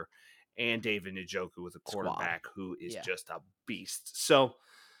Cooper, and David Njoku with a quarterback who is just a beast. So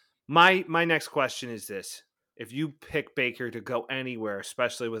my next question is this. If you pick Baker to go anywhere,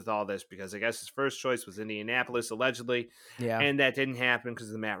 especially with all this, because I guess his first choice was Indianapolis, allegedly, and that didn't happen because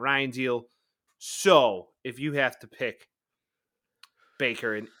of the Matt Ryan deal. So if you have to pick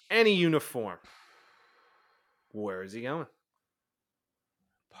Baker in any uniform, where is he going?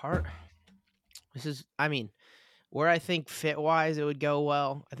 Where I think fit-wise it would go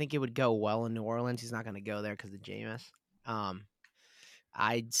well, I think it would go well in New Orleans. He's not gonna go there because of Jameis. Um,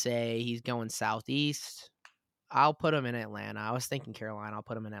 I'd say he's going southeast. I'll put him in Atlanta. I was thinking Carolina. I'll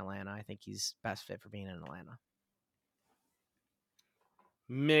put him in Atlanta. I think he's best fit for being in Atlanta.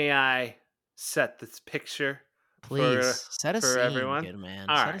 May I set this picture Please set a for scene, everyone? good man.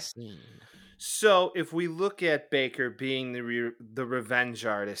 All Set a right. scene. So if we look at Baker being the revenge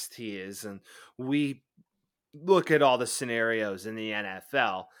artist he is, and we look at all the scenarios in the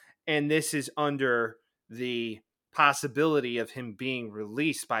NFL, and this is under the possibility of him being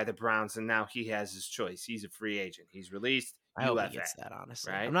released by the Browns, and now he has his choice. He's a free agent. He's released I hope he UFA, gets that,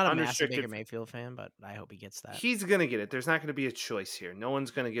 honestly. I'm right? not a massive Baker Unrestricted. Mayfield fan, but I hope he gets that. He's gonna get it. There's not gonna be a choice here. No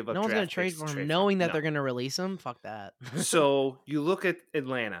one's gonna give up No one's gonna draft trade picks for to him trade for him. knowing that No. they're gonna release him. Fuck that. So you look at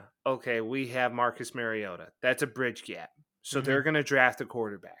Atlanta. Okay, we have Marcus Mariota. That's a bridge gap. So they're Mhm. going to draft a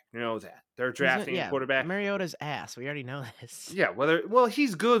quarterback. You know that. They're drafting a quarterback. Mariota's ass. We already know this. Yeah,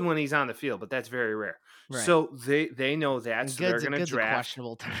 he's good when he's on the field, but that's very rare. Right. So they know that. And So they're going to good's a draft.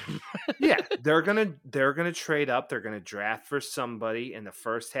 questionable term. Yeah, they're gonna trade up. They're gonna draft for somebody in the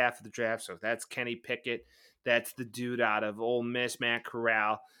first half of the draft. So that's Kenny Pickett. That's the dude out of Ole Miss, Matt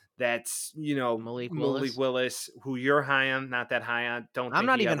Corral. That's Malik Malik Willis. Willis, who you're high on, not that high on. Don't I'm think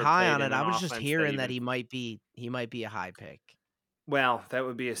not he even ever high played on in it. an I was just offense hearing that even. he might be a high pick. Well, that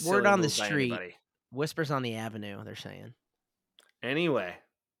would be a silly Word on the move by street. anybody. Whispers on the avenue, they're saying. Anyway,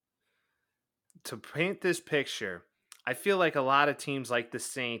 to paint this picture, I feel like a lot of teams like the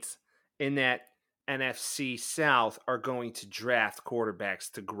Saints in that NFC South are going to draft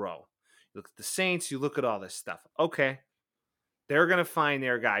quarterbacks to grow. You look at the Saints, you look at all this stuff. Okay, they're going to find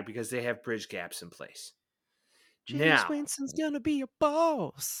their guy because they have bridge gaps in place. James Now, Winston's gonna be a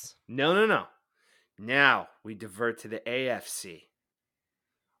boss. no. Now we divert to the AFC.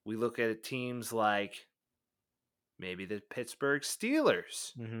 We look at teams like maybe the Pittsburgh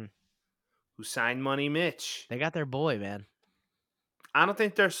Steelers, Mm-hmm. who signed Money Mitch. They got their boy, man. I don't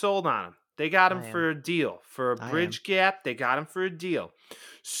think they're sold on him. They got him I am. for a deal. For a I bridge gap, they got him for a deal.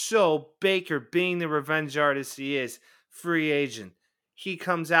 So Baker, being the revenge artist he is, free agent, he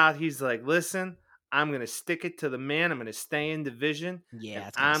comes out, he's like, listen, I'm going to stick it to the man. I'm going to stay in division, Yeah, and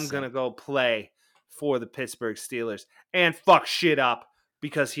it's kinda I'm going to sick. go play for the Pittsburgh Steelers and fuck shit up,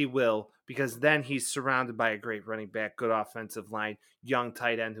 because he will, because then he's surrounded by a great running back, good offensive line, young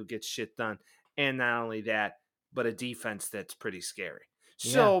tight end who gets shit done. And not only that, but a defense that's pretty scary.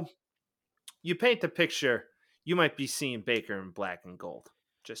 Yeah. So you paint the picture, you might be seeing Baker in black and gold.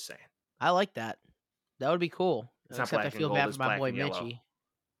 Just saying. I like that. That would be cool. It's not Except I black and feel gold, bad it's for my black boy and yellow. Mitchie.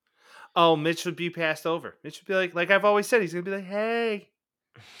 Oh, Mitch would be passed over. Mitch would be like I've always said, he's going to be like, hey,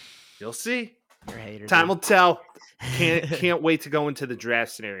 you'll see. You're a hater. Time dude. will tell. Can't wait to go into the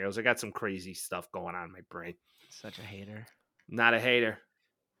draft scenarios. I got some crazy stuff going on in my brain. Such a hater. Not a hater.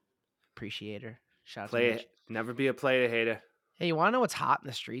 Appreciator. Shout out to Play Mitch. it. Never be a player hater. Hey, you want to know what's hot in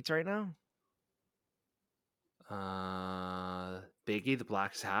the streets right now? Biggie, the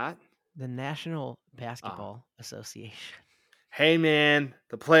block's hot. The National Basketball Association. Hey, man,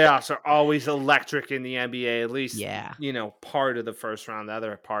 the playoffs are always electric in the NBA. At least, Yeah. part of the first round. The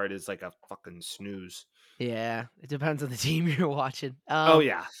other part is like a fucking snooze. Yeah, it depends on the team you're watching. Oh,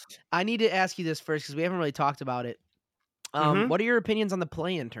 yeah. I need to ask you this first because we haven't really talked about it. Mhm. What are your opinions on the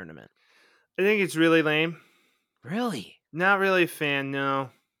play-in tournament? I think it's really lame. Really? Not really a fan, no.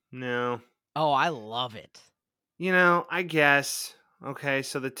 Oh, I love it. I guess. Okay,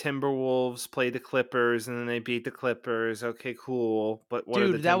 so the Timberwolves played the Clippers, and then they beat the Clippers. Okay, cool. But what are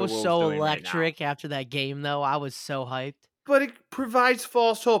the Dude, that was Timberwolves so doing right now? electric after that game, though. I was so hyped. But it provides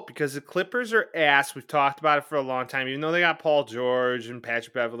false hope because the Clippers are ass. We've talked about it for a long time. Even though they got Paul George and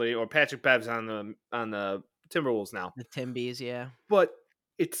Patrick Beverly, or Patrick Bev's on the Timberwolves now. The Timbies, yeah. But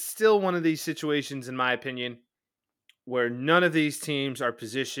it's still one of these situations, in my opinion, where none of these teams are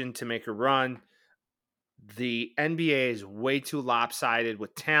positioned to make a run. The NBA is way too lopsided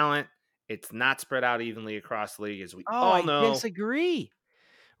with talent. It's not spread out evenly across the league, as we all know. I disagree.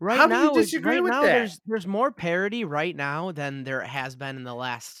 Right How do now, you disagree with now that? there's more parity right now than there has been in the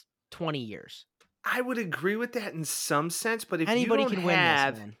last 20 years. I would agree with that in some sense, but if Anybody you don't can win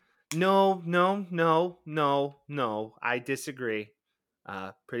have, this, man. no, I disagree.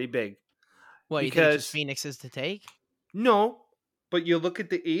 Pretty big. What, you think it's Because just Phoenix's to take? no, but you look at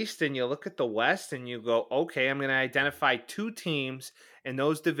the East and you look at the West and you go, okay, I'm going to identify two teams in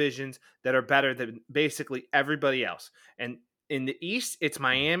those divisions that are better than basically everybody else. And in the East, it's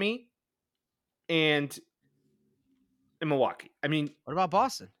Miami and Milwaukee. I mean, What about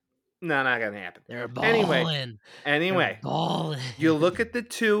Boston? No, not gonna happen. They're Anyway, balling. They're anyway, balling. you look at the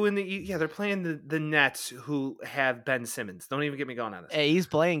two in the yeah, they're playing the Nets who have Ben Simmons. Don't even get me going on this. Hey, he's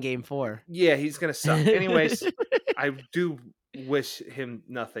playing game 4. Yeah, he's gonna suck. Anyways, I do wish him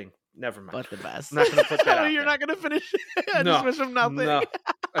nothing. Never mind. But the I'm best. not gonna put that out You're there. not gonna finish. I just No, wish him nothing. no.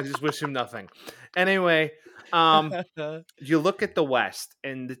 I just wish him nothing. Anyway, you look at the West,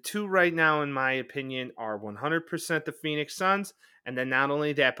 and the two right now, in my opinion, are 100% the Phoenix Suns, and then not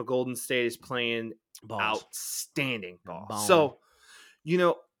only that, but Golden State is playing Balls. outstanding They're ball. balling. So, you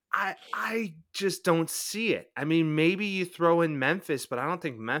know, I just don't see it. I mean, maybe you throw in Memphis, but I don't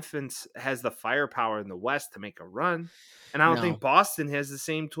think Memphis has the firepower in the West to make a run. And I don't No. think Boston has the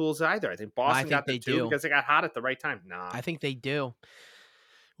same tools either. I think Boston think got the they two do. because they got hot at the right time. Nah. I think they do.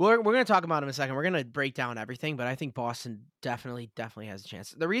 We're going to talk about them in a second. We're going to break down everything, but I think Boston definitely has a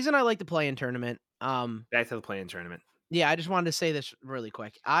chance. The reason I like the play-in tournament, Back to the play-in tournament. yeah, I just wanted to say this really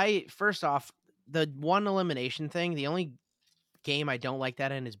quick. First off, the one elimination thing, the only game I don't like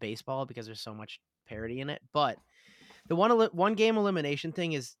that in is baseball because there's so much parity in it. But the one game elimination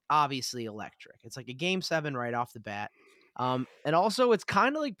thing is obviously electric. It's like a game 7 right off the bat. And also it's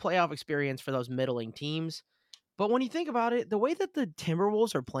kind of like playoff experience for those middling teams. But when you think about it, the way that the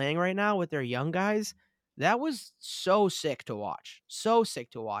Timberwolves are playing right now with their young guys, that was so sick to watch. So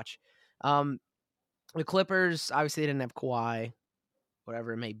sick to watch. The Clippers, obviously, they didn't have Kawhi,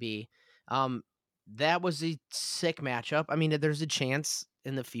 whatever it may be. That was a sick matchup. I mean, there's a chance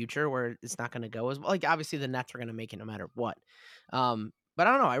in the future where it's not going to go as well. Like, obviously, the Nets are going to make it no matter what. But I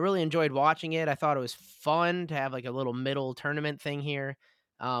don't know. I really enjoyed watching it. I thought it was fun to have like a little middle tournament thing here.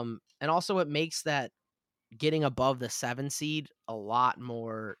 And also, it makes that getting above the 7 seed a lot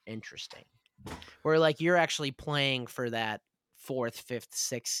more interesting. Where like you're actually playing for that 4th, 5th,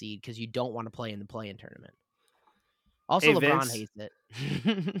 6th seed because you don't want to play in the play-in tournament. Also, Hey, LeBron Vince. hates it.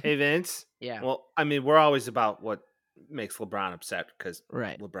 Hey, Vince. Yeah. Well, I mean, we're always about what makes LeBron upset because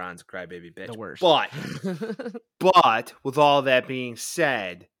Right. LeBron's a crybaby bitch. The worst. But with all that being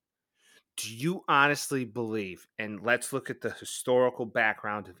said, do you honestly believe, and let's look at the historical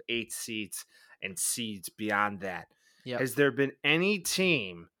background of 8 seeds and seeds beyond that. Yep. Has there been any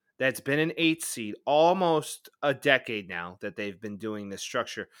team that's been an 8 seed almost a decade now that they've been doing this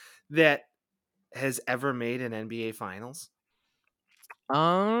structure that has ever made an NBA Finals? Off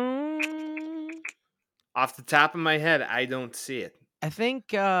the top of my head, I don't see it. I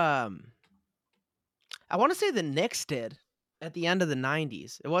think I want to say the Knicks did at the end of the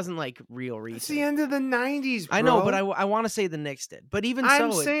 90s. It wasn't like real recent. It's the end of the 90s, bro. I know, but I want to say the Knicks did. But even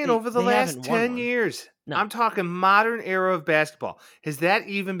I'm so, saying over the last 10 years. No. I'm talking modern era of basketball. Has that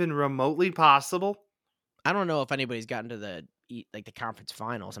even been remotely possible? I don't know if anybody's gotten to the conference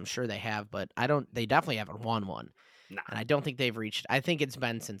finals. I'm sure they have, but they definitely haven't won one. Nah. And I don't think they've reached. I think it's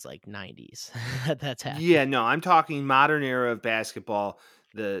been since like 90s that's happened. Yeah, no, I'm talking modern era of basketball,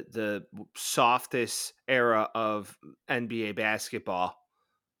 the softest era of NBA basketball,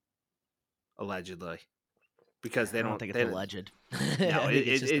 allegedly, because I don't think it's alleged. No,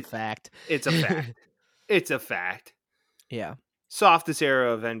 it's just a fact. It's a fact. It's a fact. Yeah. Softest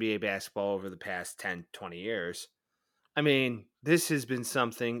era of NBA basketball over the past 10, 20 years. I mean, this has been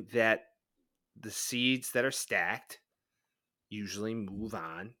something that the seeds that are stacked usually move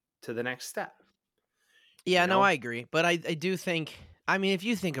on to the next step. Yeah, no, I agree. But I do think, I mean, if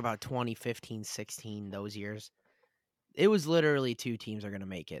you think about 2015, 16, those years, it was literally 2 teams are going to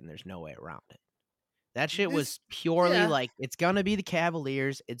make it, and there's no way around it. That shit was purely like, it's going to be the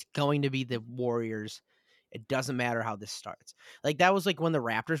Cavaliers. It's going to be the Warriors. It doesn't matter how this starts. Like, that was like when the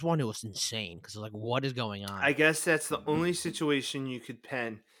Raptors won. It was insane because like, what is going on? I guess that's the only situation you could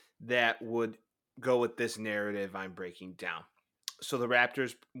pen that would go with this narrative I'm breaking down. So the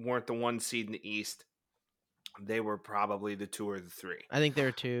Raptors weren't the 1 seed in the East. They were probably the 2 or the 3. I think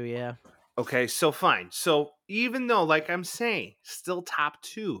they're 2, yeah. Okay, so fine. So even though, like I'm saying, still top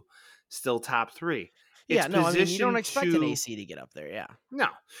 2, still top 3. Yeah, no, I mean, you don't expect an AC to get up there, yeah. No,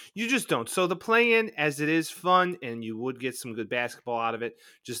 you just don't. So the play-in, as it is fun, and you would get some good basketball out of it,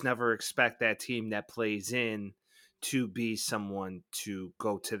 just never expect that team that plays in to be someone to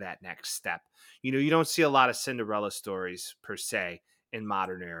go to that next step. You know, you don't see a lot of Cinderella stories, per se, in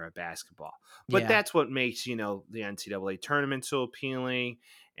modern era basketball. But that's what makes, the NCAA tournament so appealing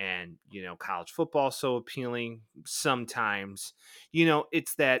and, college football so appealing sometimes.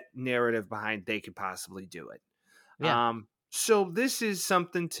 It's that narrative behind they could possibly do it. Yeah. So this is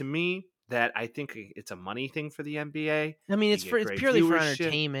something to me that I think it's a money thing for the NBA. I mean, it's purely for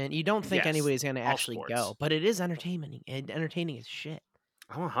entertainment. You don't think anybody's going to actually go, but it is entertaining. Entertaining as shit.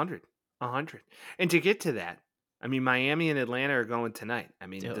 Oh, 100. And to get to that, I mean, Miami and Atlanta are going tonight. I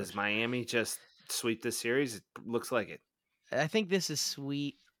mean, does Dude. Miami just sweep this series? It looks like it. I think this is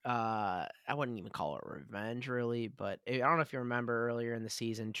sweet. I wouldn't even call it revenge, really, but I don't know if you remember earlier in the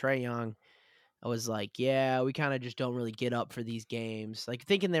season, Trae Young, I was like, yeah, we kind of just don't really get up for these games, like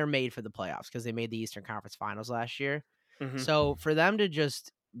thinking they're made for the playoffs because they made the Eastern Conference Finals last year. Hmm. So for them to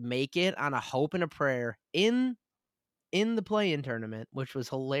just make it on a hope and a prayer in the play-in tournament, which was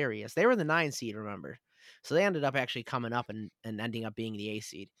hilarious. They were the 9 seed, remember? So they ended up actually coming up and ending up being the A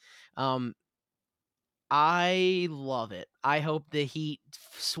seed. I love it. I hope the Heat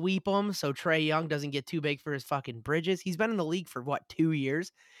sweep them so Trae Young doesn't get too big for his fucking bridges. He's been in the league for what, 2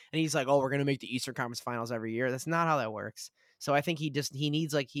 years? And he's like, "Oh, we're going to make the Eastern Conference Finals every year." That's not how that works. So I think he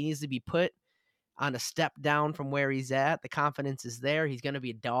needs to be put on a step down from where he's at. The confidence is there. He's going to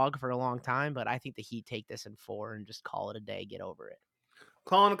be a dog for a long time, but I think the Heat take this in 4 and just call it a day, get over it.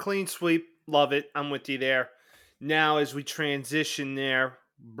 Calling a clean sweep. Love it. I'm with you there. Now, as we transition there,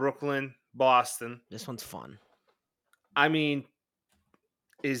 Brooklyn, Boston. This one's fun. I mean,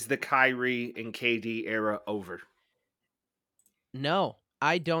 is the Kyrie and KD era over? No,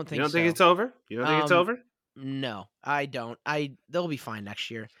 I don't You think don't think so. it's over? You don't think it's over? No, I don't. They'll be fine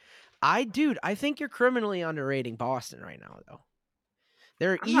next year. I think you're criminally underrating Boston right now, though.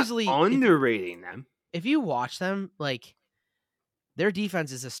 They're I'm not easily underrating them. if you watch them, like their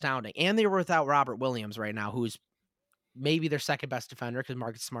defense is astounding, and they were without Robert Williams right now, who's maybe their second best defender because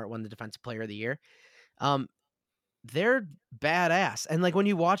Marcus Smart won the Defensive Player of the Year. Um, they're badass, and like when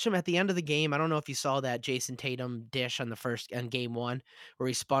you watch them at the end of the game, I don't know if you saw that Jason Tatum dish on game 1 where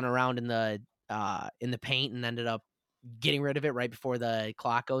he spun around in the paint and ended up getting rid of it right before the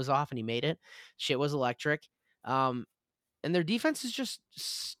clock goes off and he made it. Shit was electric. And their defense is just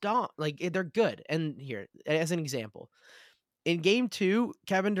stomp. Like they're good. And here, as an example, in game 2,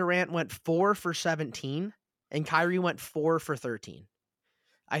 Kevin Durant went 4 for 17 and Kyrie went 4 for 13.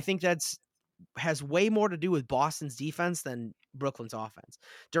 I think has way more to do with Boston's defense than Brooklyn's offense.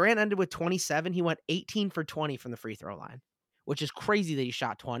 Durant ended with 27. He went 18 for 20 from the free throw line, which is crazy that he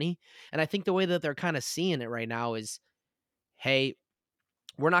shot 20. And I think the way that they're kind of seeing it right now is, hey,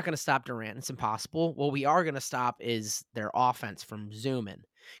 we're not going to stop Durant. It's impossible. What we are going to stop is their offense from zooming.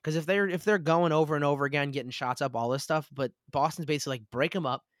 Because if they're going over and over again, getting shots up, all this stuff, but Boston's basically like break them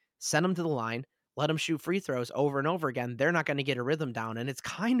up, send them to the line, let them shoot free throws over and over again. They're not going to get a rhythm down, and it's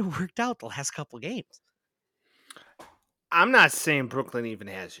kind of worked out the last couple of games. I'm not saying Brooklyn even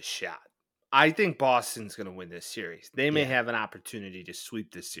has a shot. I think Boston's going to win this series. They may Yeah. have an opportunity to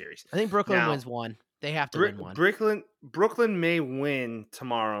sweep this series. I think Brooklyn Now, wins one. They have to win one. Brooklyn may win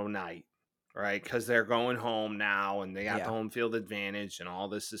tomorrow night, right? Because they're going home now, and they got the home field advantage, and all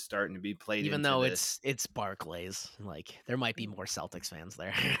this is starting to be played. Even into though this. it's Barclays, like there might be more Celtics fans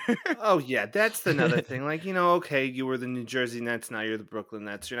there. Oh yeah, that's another thing. Like okay, you were the New Jersey Nets, now you're the Brooklyn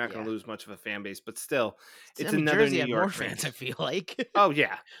Nets. You're not going to lose much of a fan base, but still, it's New another Jersey New had York more fans. I feel like. Oh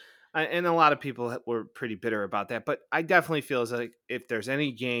yeah. And a lot of people were pretty bitter about that. But I definitely feel as like if there's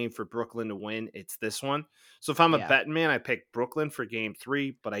any game for Brooklyn to win, it's this one. So if I'm a betting man, I pick Brooklyn for game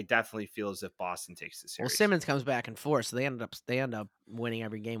 3, but I definitely feel as if Boston takes the series. Well, Simmons comes back and forth, so they end up winning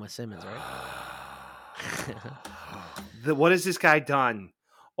every game with Simmons, right? What has this guy done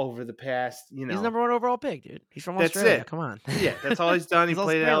over the past, He's number 1 overall pick, dude. He's from Australia. That's it. Come on. Yeah, that's all he's done. He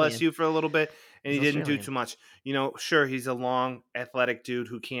played Australian. at LSU for a little bit, and He's he didn't do Australian. too much. Sure, he's a long, athletic dude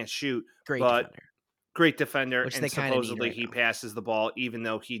who can't shoot, Great but defender. Great defender, Which and they kinda need supposedly right he now. passes the ball, even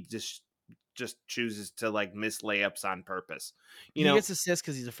though he just chooses to like miss layups on purpose. He gets assists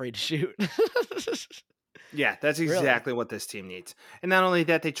because he's afraid to shoot. Yeah, that's exactly what this team needs. And not only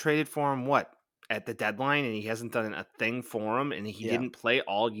that, they traded for him at the deadline, and he hasn't done a thing for him, and he didn't play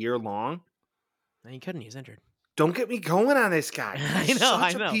all year long. And he couldn't. He's injured. Don't get me going on this guy. He's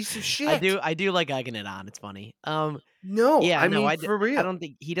such a piece of shit. I do like egging it on. It's funny. No, yeah, I mean for real. I don't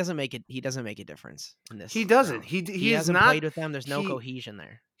think he doesn't make it. He doesn't make a difference in this. He doesn't. Round. He hasn't not played with them. There's no cohesion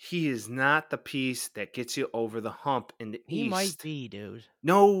there. He is not the piece that gets you over the hump in the East. He might be, dude.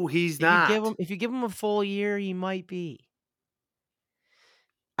 No, he's not. If you give him a full year, he might be.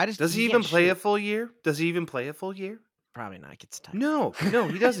 Does he even play a full year? Does he even play a full year? Probably not. Gets tired. No,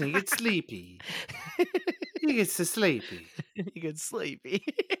 he doesn't. He gets sleepy. He gets too sleepy. He gets sleepy.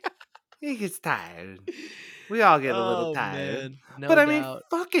 He gets tired. We all get a little tired. Man. No but doubt. I mean,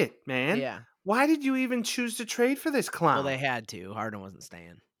 fuck it, man. Yeah. Why did you even choose to trade for this clown? Well, they had to. Harden wasn't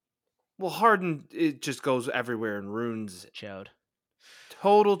staying. Well, Harden, it just goes everywhere and ruins it. Chode.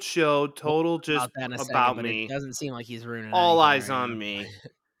 Total chode. Total just about me. It doesn't seem like he's ruining all eyes right on now. me.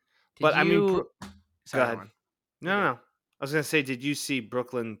 But I mean, go ahead. No. I was gonna say, did you see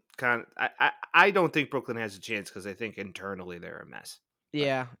Brooklyn? I don't think Brooklyn has a chance because I think internally they're a mess. But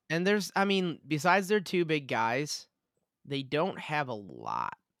Yeah, and I mean, besides their 2 big guys, they don't have a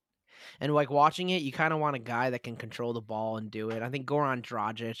lot. And, like, watching it, you kinda want a guy that can control the ball and do it. I think Goran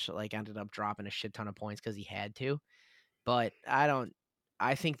Dragic, like, ended up dropping a shit ton of points because he had to, but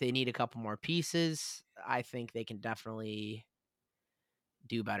I think they need a couple more pieces. I think they can definitely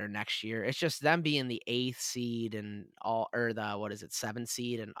do better next year. It's just them being the 8th seed and all, or the, what is it, 7th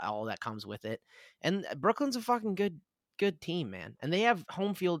seed and all that comes with it. And Brooklyn's a fucking good team, man. And they have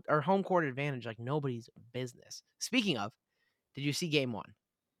home field or home court advantage like nobody's business. Speaking of, did you see game 1?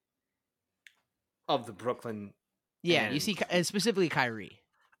 of the Brooklyn Yeah, do you and see and specifically Kyrie?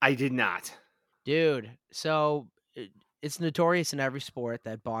 I did not. Dude, so it's notorious in every sport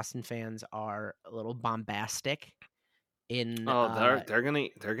that Boston fans are a little bombastic in Oh, they're gonna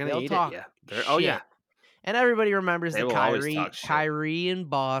they'll eat it. talk Yeah. They're Oh shit. yeah. And everybody remembers They the will always talk shit. Kyrie in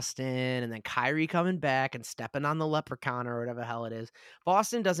Boston, and then Kyrie coming back and stepping on the leprechaun or whatever the hell it is.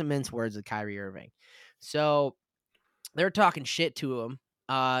 Boston doesn't mince words with Kyrie Irving. So they're talking shit to him.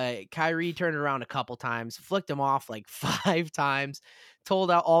 Kyrie turned around a couple times, flicked him off like 5 times, told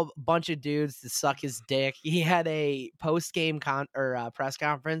out all bunch of dudes to suck his dick. He had a post game press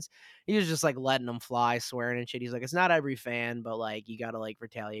conference. He was just like letting them fly, swearing and shit. He's like, it's not every fan, but like you got to like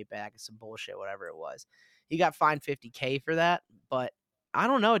retaliate back. It's some bullshit, whatever it was. He got fined $50K for that, but I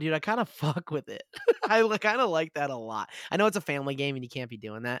don't know, dude. I kind of fuck with it. I kind of like that a lot. I know it's a family game and you can't be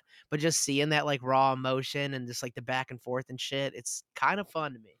doing that, but just seeing that like raw emotion and just like the back and forth and shit, it's kind of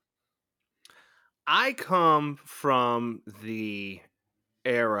fun to me. I come from the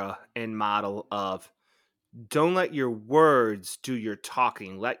era and model of don't let your words do your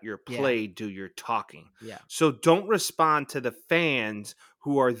talking, let your Yeah, play do your talking. yeah. So don't respond to the fans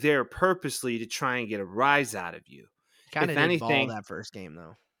who are there purposely to try and get a rise out of you. Kind If of did ball anything, that first game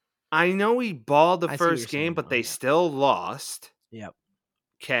though. I know he balled the I see what you're first game, saying but though. they Yeah. still lost. Yep.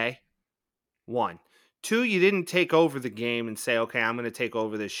 Okay. 1. 2, you didn't take over the game and say, okay, I'm going to take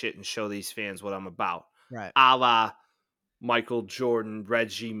over this shit and show these fans what I'm about. Right. A la Michael Jordan,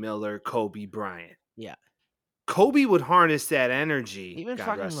 Reggie Miller, Kobe Bryant. Yeah. Kobe would harness that energy, Even God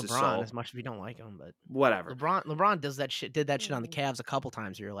fucking rest his LeBron, as soul, much as we don't like him, but whatever. LeBron does that shit. Did that shit on the Cavs a couple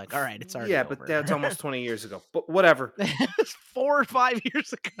times. Where you're like, all right, it's already Yeah, but over. that's almost 20 years ago. But whatever. It's 4 or 5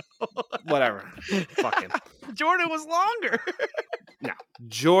 years ago. Whatever. Fuck him. Jordan was longer. No.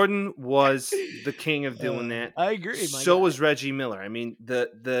 Jordan was the king of doing that. I agree, my So guy. was Reggie Miller. I mean,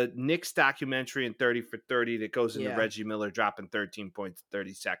 the Knicks documentary in 30 for 30 that goes into Yeah. Reggie Miller dropping 13 points in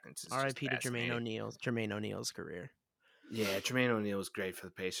 30 seconds is just R.I.P. to fascinating. Jermaine O'Neal's career. Yeah, Jermaine O'Neal was great for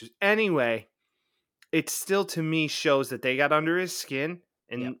the Pacers. Anyway, it still to me shows that they got under his skin,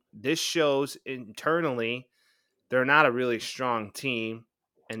 and Yep. this shows internally they're not a really strong team,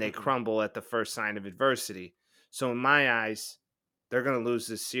 and they crumble at the first sign of adversity. So in my eyes, they're going to lose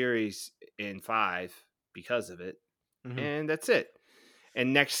this series in 5 because of it, and that's it.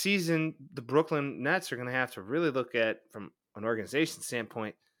 And next season, the Brooklyn Nets are going to have to really look at, from an organization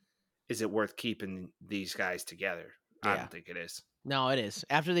standpoint, is it worth keeping these guys together? I Yeah. don't think it is. No, it is.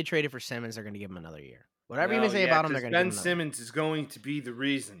 After they traded for Simmons, they're going to give him another year. Whatever you No, may say yeah, about him, they're because going to give him Ben another year. Simmons is going to be the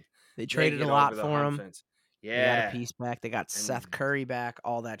reason They they traded a get lot over the for hump him. fence. They got a Yeah. piece back. They got Seth And Curry back,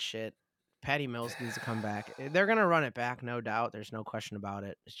 all that shit. Patty Mills needs to come back. They're going to run it back, no doubt. There's no question about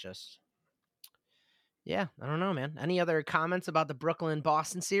it. It's just, yeah, I don't know, man. Any other comments about the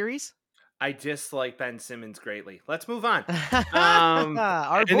Brooklyn-Boston series? I dislike Ben Simmons greatly. Let's move on.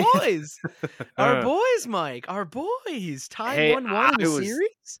 Our Any- boys. Our boys, Mike. Our boys. Tied Hey, 1-1 in the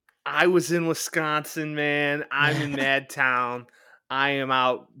series? I was in Wisconsin, man. I'm in Madtown. I am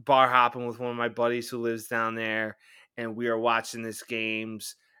out bar hopping with one of my buddies who lives down there, and we are watching this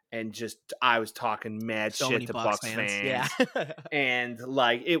games. And just I was talking mad So shit many to Bucks Bucks fans. fans. Yeah. And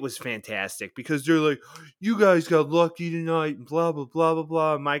like it was fantastic because they're like, you guys got lucky tonight, and blah blah blah blah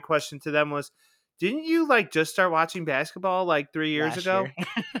blah. And my question to them was, didn't you like just start watching basketball like 3 years Last ago?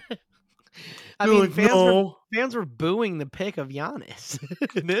 year. I They're mean, like, no. fans were booing the pick of Giannis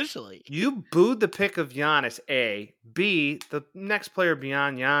initially. You booed the pick of Giannis, A. B, the next player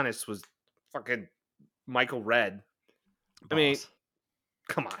beyond Giannis was fucking Michael Redd. I mean, Boss.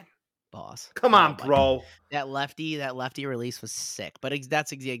 come on. Boss. Come No, on, but bro. that lefty release was sick. But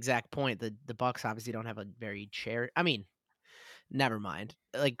that's the exact point. The Bucks obviously don't have a very I mean, never mind.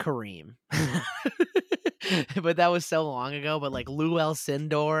 Like Kareem. But that was so long ago. But like Lou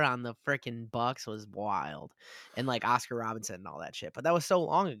Alcindor on the freaking Bucks was wild. And like Oscar Robinson and all that shit. But that was so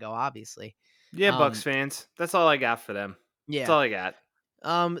long ago, obviously. Yeah, Bucks fans. That's all I got for them. That's Yeah. all I got.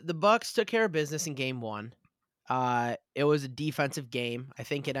 The Bucks took care of business in game 1. It was a defensive game. I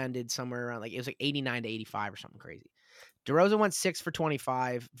think it ended somewhere around it was like 89 to 85 or something crazy. DeRozan went 6 for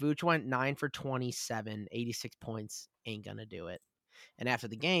 25. Vooch went 9 for 27, 86 points. Ain't gonna do it. And after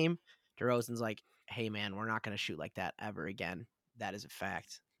the game, DeRozan's like, "Hey man, we're not gonna shoot like that ever again. That is a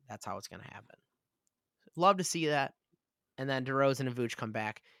fact. That's how it's gonna happen." Love to see that. And then DeRozan and Vooch come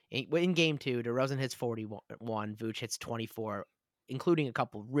back. In game 2, DeRozan hits 41, Vooch hits 24, including a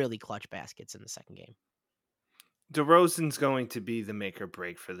couple really clutch baskets in the second game. DeRozan's going to be the make or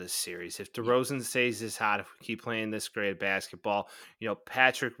break for this series. If Yeah. DeRozan stays this hot, if we keep playing this great basketball,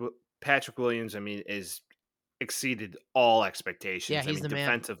 Patrick Williams, I mean, is exceeded all Yeah, expectations. I he's mean, the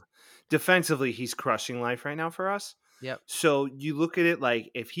man. defensively, he's crushing life right now for us. Yep. So you look at it like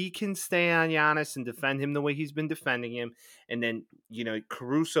if he can stay on Giannis and defend him the way he's been defending him, and then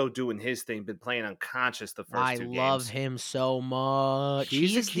Caruso doing his thing, been playing unconscious the first I two love games. him so much.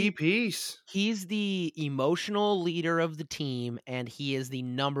 He's a key piece. He's the emotional leader of the team, and he is the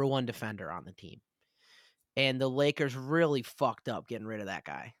number one defender on the team. And the Lakers really fucked up getting rid of that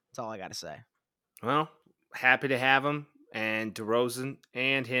guy. That's all I got to say. Well, happy to have him and DeRozan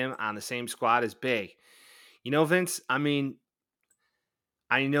and him on the same squad is big. Vince, I mean,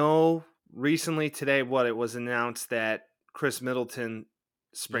 I know recently today it was announced that Chris Middleton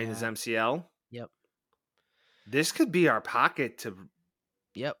sprained his Yeah. MCL. Yep. This could be our pocket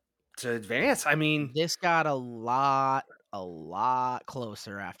Yep. to advance. I mean, This got a lot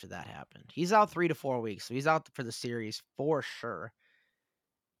closer after that happened. He's out 3 to 4 weeks, so he's out for the series for sure.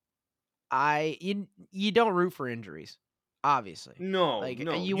 You don't root for injuries, obviously. no. Like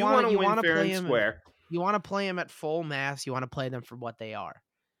You want to win fair play and him. square. You want to play him at full mass. You want to play them for what they are.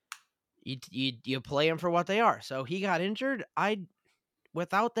 You play them for what they are. So he got injured.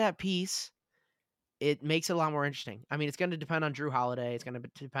 Without that piece, it makes it a lot more interesting. I mean, it's going to depend on Drew Holiday. It's going to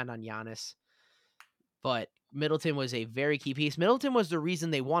depend on Giannis. But Middleton was a very key piece. Middleton was the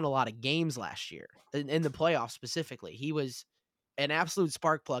reason they won a lot of games last year in the playoffs specifically. He was an absolute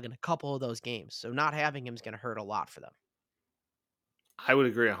spark plug in a couple of those games. So not having him is going to hurt a lot for them. I would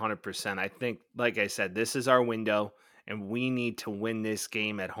agree 100%. I think, like I said, this is our window, and we need to win this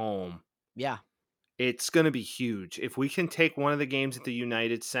game at home. Yeah. It's going to be huge. If we can take one of the games at the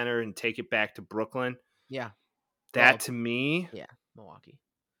United Center and take it back to Brooklyn, Yeah. that to me, Yeah. Milwaukee.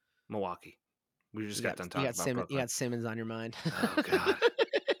 We just got done talking about You Brooklyn. got Simmons on your mind. Oh,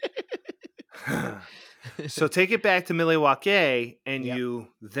 God. So take it back to Milwaukee, and Yep. you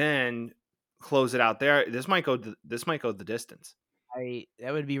then close it out there. This might go the distance.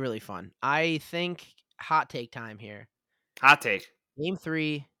 That would be really fun. I think hot take time here. Hot take. Game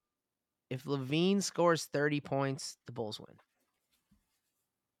 3, if Levine scores 30 points, the Bulls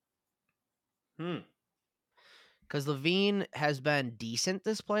win. Because Levine has been decent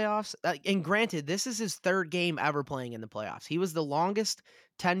this playoffs. And granted, this is his third game ever playing in the playoffs. He was the longest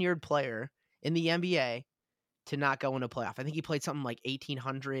tenured player in the NBA to not go into playoff. I think he played something like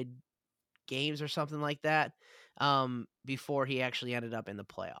 1,800 games or something like that before he actually ended up in the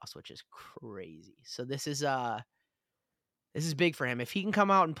playoffs, which is crazy. So this is big for him. If he can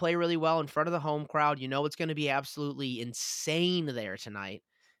come out and play really well in front of the home crowd, it's going to be absolutely insane there tonight.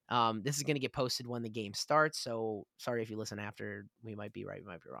 This is going to get posted when the game starts, so sorry if you listen after. We might be right, we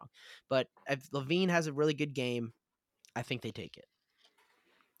might be wrong. But if Levine has a really good game, I think they take it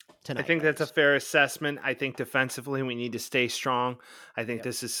tonight. I think that's a fair assessment. I think defensively we need to stay strong. I think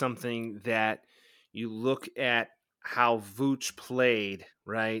this is something that you look at how Vooch played,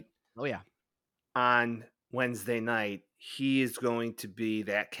 right? Oh, yeah. On Wednesday night. He is going to be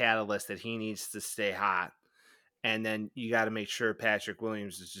that catalyst that he needs to stay hot. And then you got to make sure Patrick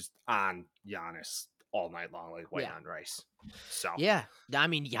Williams is just on Giannis all night long, like white on rice. So yeah, I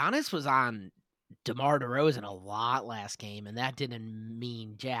mean, Giannis was on DeMar DeRozan a lot last game, and that didn't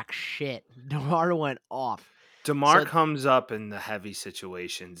mean jack shit. DeMar went off. DeMar comes up in the heavy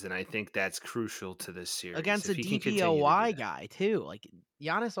situations, and I think that's crucial to this series. Against a DPOY guy, too. Like,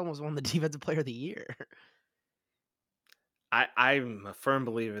 Giannis almost won the Defensive Player of the Year. I'm a firm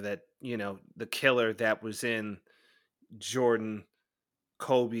believer that, the killer that was in Jordan,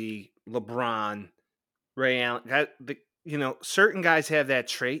 Kobe, LeBron, Ray Allen, certain guys have that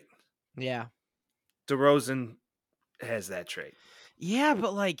trait. Yeah. DeRozan has that trait. Yeah,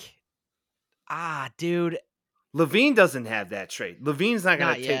 but dude. Levine doesn't have that trait. Levine's not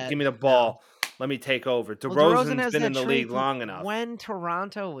going to give me the ball. No. Let me take over. DeRozan's been in the league long enough. When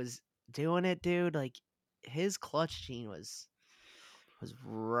Toronto was doing it, dude, his clutch gene was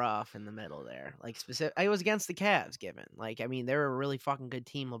rough in the middle there. It was against the Cavs, given. They're a really fucking good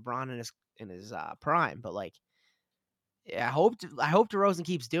team. LeBron in his prime, but I hope DeRozan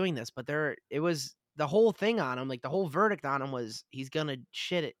keeps doing this. But it was the whole thing on him, like the whole verdict on him was he's gonna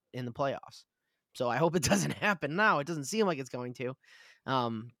shit it in the playoffs. So I hope it doesn't happen now. It doesn't seem like it's going to.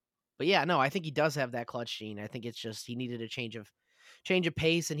 Um, but yeah, no, I think he does have that clutch gene. I think it's just he needed a change of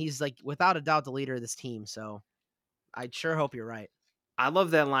pace, and he's like without a doubt the leader of this team. So I sure hope you're right. I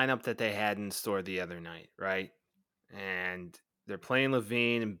love that lineup that they had in store the other night, right? And they're playing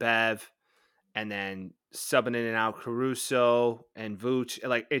Levine and Bev, and then subbing in and out Caruso and Vooch.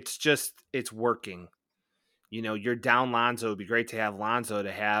 Like it's working. You're down Lonzo. It'd be great to have Lonzo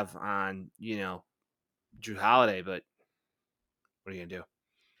to have on, Drew Holiday, but what are you gonna do?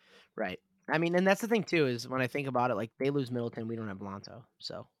 Right. I mean, and that's the thing too is when I think about it, like they lose Middleton, we don't have Lonzo,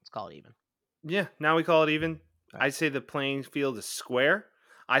 so let's call it even. Yeah, now we call it even. Right. I'd say the playing field is square.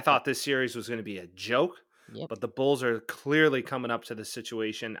 I Yep. thought this series was going to be a joke, Yep. but the Bulls are clearly coming up to the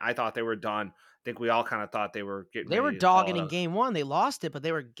situation. I thought they were done. I think we all kind of thought they were getting They were ready to call dogging it in a. game one. They lost it, but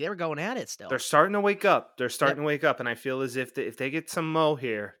they were going at it They're still. starting to wake up. They're Yep. starting to wake up, and I feel as if they get some mo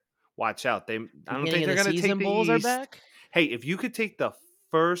here, watch out. I don't Beginning think of they're the going to take season, the Bulls are East. back. Hey, if you could take the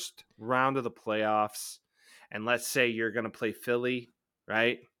first round of the playoffs, and let's say you're going to play Philly,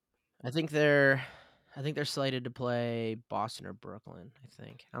 right? I think they're slated to play Boston or Brooklyn.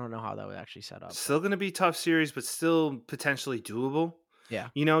 I don't know how that would actually set up. Still going to be a tough series, but still potentially doable. Yeah.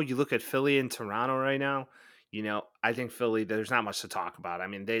 You look at Philly and Toronto right now. I think Philly, there's not much to talk about. I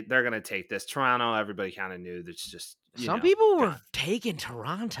mean, they're going to take this. Toronto, everybody kind of knew that's just, Some people were done. taking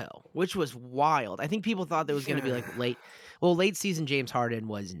Toronto, which was wild. I think people thought there was going to be like late season James Harden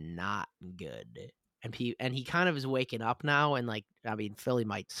was not good. And he kind of is waking up now, and like I mean Philly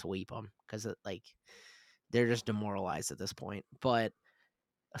might sweep them because like they're just demoralized at this point. But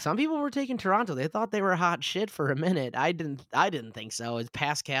some people were taking Toronto. They thought they were hot shit for a minute. I didn't think so. It's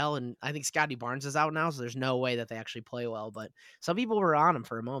Pascal, and I think Scotty Barnes is out now, so there's no way that they actually play well. But some people were on him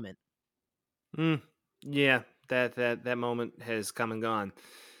for a moment. Yeah, that moment has come and gone.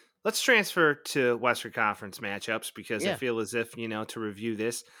 Let's transfer to Western Conference matchups because I Yeah. feel as if, to review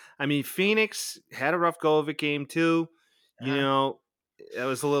this. I mean, Phoenix had a rough go of it game two. Uh-huh. It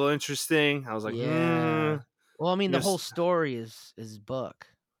was a little interesting. I was like, Yeah. Well, I mean, the whole just story is Book.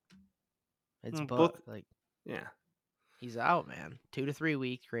 It's Book. book. Like Yeah. he's out, man. 2 to 3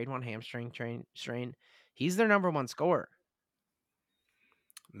 weeks, grade 1 hamstring strain. He's their number one scorer.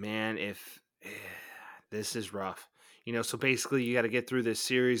 Man, if this is rough. So basically you got to get through this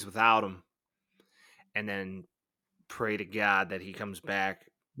series without him and then pray to God that he comes back,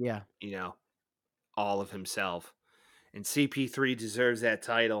 Yeah. all of himself. And CP3 deserves that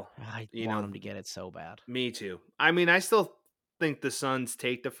title. I want him to get it so bad. Me too. I mean, I still think the Suns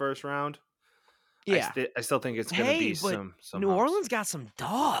take the first round. Yeah. I still think it's going to Hey, be but some New humps. Orleans got some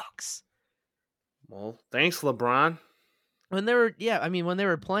dogs. Well, thanks LeBron. When they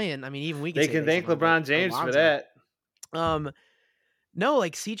were playing, I mean, even we can They say can thanks thank to LeBron James for Lonzo. that. No,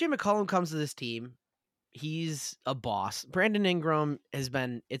 like CJ McCollum comes to this team. He's a boss. Brandon Ingram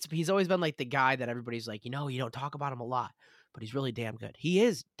he's always been like the guy that everybody's like, you don't talk about him a lot, but he's really damn good. He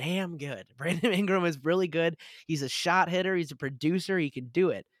is damn good. Brandon Ingram is really good. He's a shot hitter. He's a producer. He can do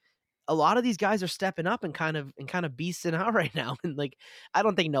it. A lot of these guys are stepping up and kind of beasting out right now. And like, I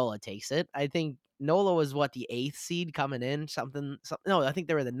don't think Nola takes it. I think Nola was the 8th seed coming in, something. No, I think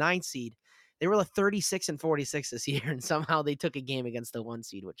they were the 9th seed. They were like 36-46 this year, and somehow they took a game against the 1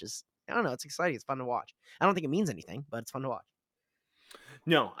 seed, which is, I don't know, it's exciting. It's fun to watch. I don't think it means anything, but it's fun to watch.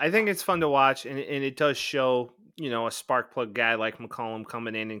 No, I think it's fun to watch, and it does show, a spark plug guy like McCollum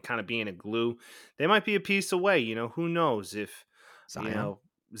coming in and kind of being a glue. They might be a piece away. Who knows if, Zion.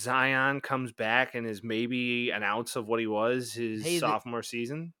 Zion comes back and is maybe an ounce of what he was his sophomore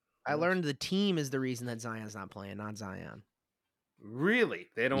season. I learned the team is the reason that Zion's not playing, not Zion. Really?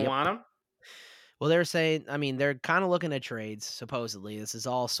 They don't want him? Well, they're saying, I mean, they're kind of looking at trades, supposedly. This is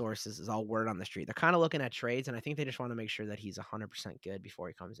all sources, this is all word on the street. They're kind of looking at trades, and I think they just want to make sure that he's 100% good before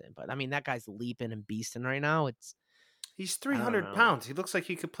he comes in. But, I mean, that guy's leaping and beasting right now. He's 300 pounds. He looks like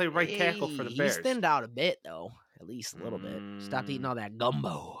he could play right tackle for the Bears. He's thinned out a bit, though. At least a little bit. Stopped eating all that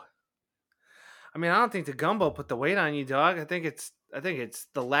gumbo. I mean, I don't think the gumbo put the weight on you, dog. I think it's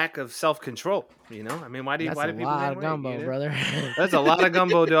the lack of self-control, I mean, why do people gain weight? That's a lot of gumbo, brother. That's a lot of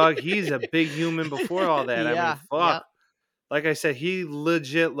gumbo, dog. He's a big human before all that. I mean, fuck. Yeah. Like I said, he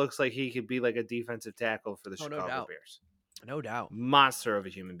legit looks like he could be like a defensive tackle for the Chicago Bears. No doubt. Monster of a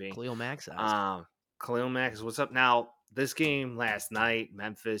human being. Khalil Mack Khalil Mack, what's up? Now, this game last night,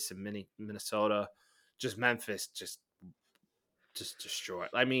 Memphis and Minnesota, just Memphis just destroyed.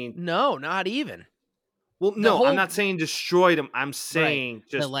 I mean, no, not even. Well, no, I'm not saying destroyed him. I'm saying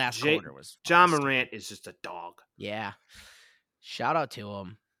just the last quarter was John Morant is just a dog. Yeah. Shout out to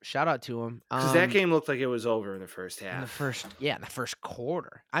him. Shout out to him. Because that game looked like it was over in the first In the half. first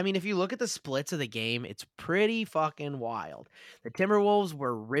quarter. I mean, if you look at the splits of the game, it's pretty fucking wild. The Timberwolves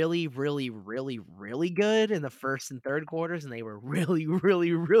were really, really, really, really good in the first and third quarters, and they were really,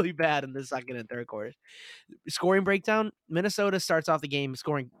 really, really bad in the second and third quarters. Scoring breakdown: Minnesota starts off the game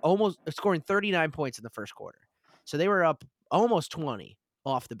scoring 39 points in the first quarter. So they were up almost 20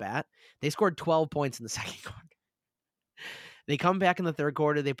 off the bat. They scored 12 points in the second quarter. They come back in the third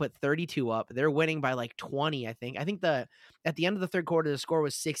quarter. They put 32 up. They're winning by like 20, I think. At the end of the third quarter, the score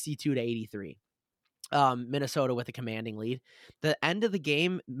was 62-83. Minnesota with a commanding lead. The end of the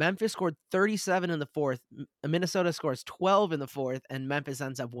game, Memphis scored 37 in the fourth. Minnesota scores 12 in the fourth, and Memphis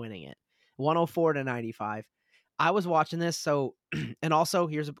ends up winning it 104-95. I was watching this, so and also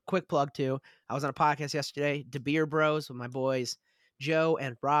here's a quick plug too. I was on a podcast yesterday, De Beer Bros, with my boys Joe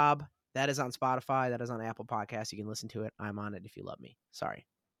and Rob. That is on Spotify. That is on Apple Podcasts. You can listen to it. I'm on it if you love me. Sorry,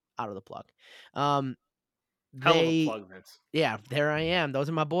 out of the plug. Hell of a They plug, Vince. Yeah, there I am. Those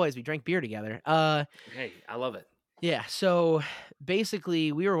are my boys. We drank beer together. Hey, I love it. Yeah, so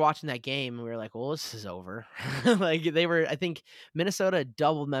basically we were watching that game and we were like, well, this is over. Like I think Minnesota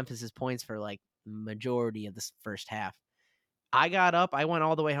doubled Memphis's points for like majority of this first half. I got up, I went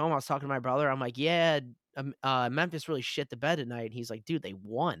all the way home. I was talking to my brother. I'm like, yeah, Memphis really shit the bed tonight. And he's like, dude, they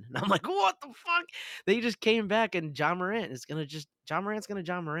won. And I'm like, what the fuck? They just came back and John Morant's gonna John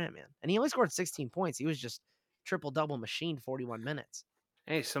Morant, man. And he only scored 16 points. He was just triple-double machine 41 minutes.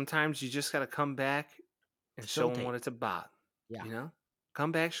 Hey, sometimes you just got to come back and show them what it's about. Yeah. You know?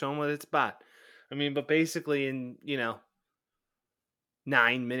 Come back, show them what it's about. I mean, but basically in,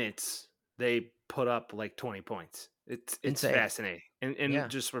 9 minutes, they put up like 20 points. It's Insane. fascinating. And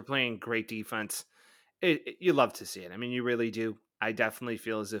just we're playing great defense. You love to see it. I mean, you really do. I definitely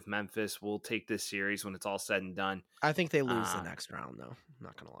feel as if Memphis will take this series when it's all said and done. I think they lose the next round, though. I'm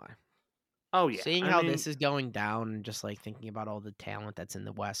not going to lie. Oh, yeah. Seeing how this is going down and just like thinking about all the talent that's in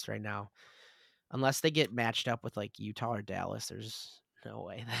the West right now, unless they get matched up with like Utah or Dallas, there's no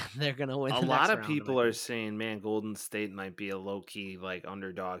way that they're going to win. A lot of people are saying, man, Golden State might be a low key like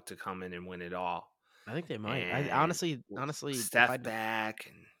underdog to come in and win it all. I think they might. I honestly, Steph back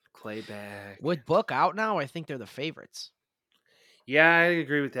and Clay back. With Book out now, I think they're the favorites. Yeah, I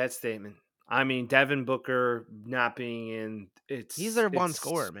agree with that statement. I mean, Devin Booker not being in, he's their one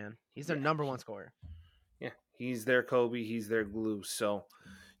scorer, man. He's their number one scorer. Yeah, he's their Kobe. He's their glue. So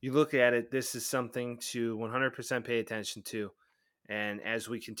you look at it, this is something to 100% pay attention to. And as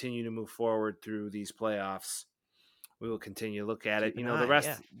we continue to move forward through these playoffs, we will continue to look at it.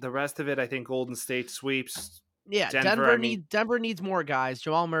 The rest of it, I think Golden State sweeps. Yeah, Denver needs more guys.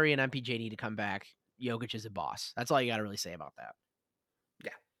 Jamal Murray and MPJ need to come back. Jokic is a boss. That's all you got to really say about that.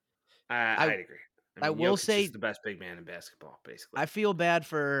 Yeah, I'd agree. I will say he's the best big man in basketball, basically. I feel bad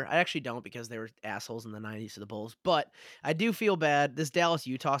I actually don't, because they were assholes in the 90s to the Bulls, but I do feel bad. This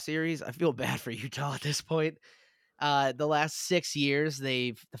Dallas-Utah series, I feel bad for Utah at this point. The last 6 years,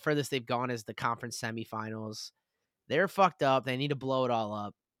 the furthest they've gone is the conference semifinals. They're fucked up. They need to blow it all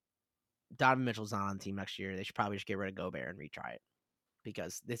up. Donovan Mitchell's not on the team next year. They should probably just get rid of Gobert and retry it,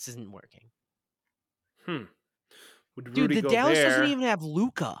 because this isn't working. Dude, the Dallas doesn't even have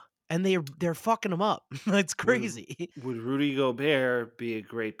Luka, and they're fucking him up. It's crazy. Would Rudy Gobert be a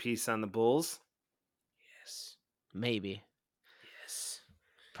great piece on the Bulls? Yes. Maybe. Yes.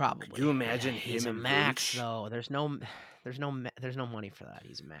 Probably. Could you imagine him He's a and max, Vooch? though. There's no money for that.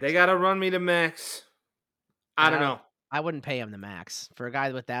 He's a max. They got to run me to max. I don't know. I wouldn't pay him the max for a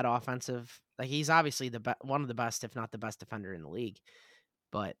guy with that offensive. Like, he's obviously one of the best, if not the best defender in the league.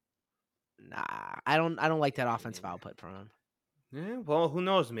 But nah, I don't like that offensive output from him. Yeah, well, who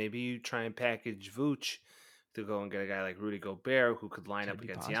knows? Maybe you try and package Vooch to go and get a guy like Rudy Gobert who could line up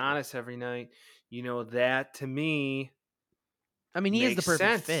against Giannis every night. That to me, I mean, he is the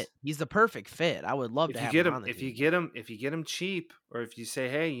perfect fit. He's the perfect fit. I would love to have him on the team. If you get him cheap, or if you say,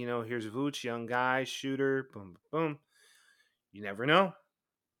 hey, here's Vooch, young guy, shooter, boom, boom. You never know.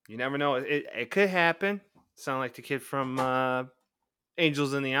 It could happen. Sound like the kid from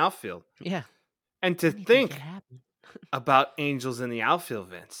Angels in the Outfield. Yeah. And to think about Angels in the Outfield,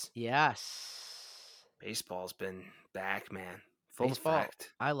 Vince. Yes. Baseball's been back, man. Full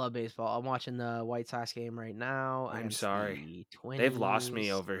effect. I love baseball. I'm watching the White Sox game right now. I'm sorry. They've lost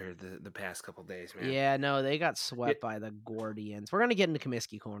me over here the past couple days, man. Yeah, no, they got swept by the Guardians. We're going to get into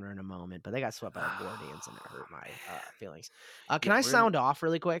Comiskey Corner in a moment, but they got swept by the Guardians, and it hurt my feelings. Can I sound off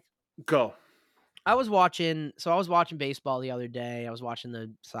really quick? Go. I was watching baseball the other day. I was watching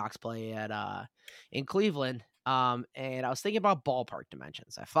the Sox play in Cleveland, and I was thinking about ballpark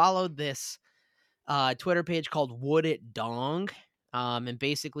dimensions. I followed this Twitter page called Would It Dong? And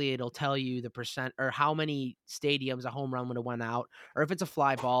basically it'll tell you the percent or how many stadiums a home run would have went out, or if it's a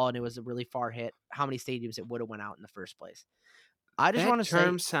fly ball and it was a really far hit, how many stadiums it would have went out in the first place. I just want That to say,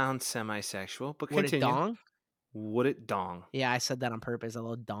 term sounds semi-sexual, but would it continue. dong? Would it dong? Yeah, I said that on purpose. I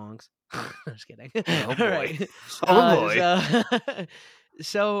love dongs. Just kidding. Oh All boy. right. Oh boy.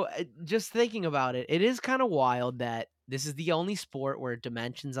 Just thinking about it, it is kind of wild that this is the only sport where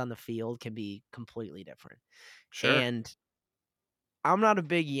dimensions on the field can be completely different. Sure. And I'm not a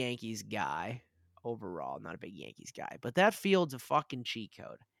big Yankees guy overall. I'm not a big Yankees guy, but that field's a fucking cheat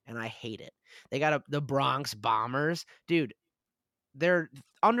code, and I hate it. They got the Bronx Bombers, dude. They're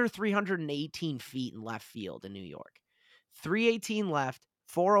under 318 feet in left field in New York. 318 left,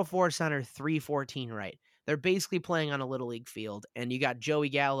 404 center, 314 right. They're basically playing on a little league field, and you got Joey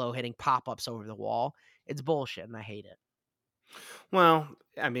Gallo hitting pop-ups over the wall. It's bullshit, and I hate it. Well,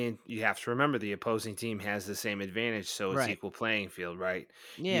 I mean, you have to remember the opposing team has the same advantage, so it's Right. equal playing field, right?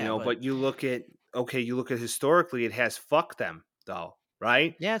 Yeah, but But you look at historically, it has fucked them though,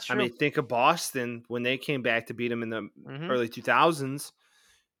 right? yeah, it's I true. mean, think of Boston when they came back to beat them in the Mhm. early 2000s.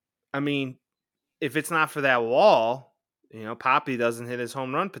 I mean, if it's not for that wall, Poppy doesn't hit his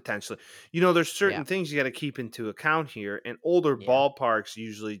home run potentially. There's Yeah. certain things you got to keep into account here, and older Yeah. ballparks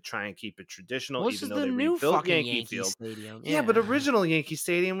usually try and keep it traditional, Well, this even is though the they new rebuilt fucking Yankee Yankee Field. Stadium. Yeah, but Yeah. original Yankee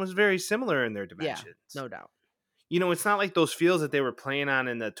Stadium was very similar in their Yeah, dimensions. no doubt. It's not like those fields that they were playing on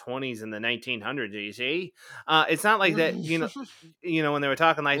in the 20s and the 1900s. You see, it's not like that. When they were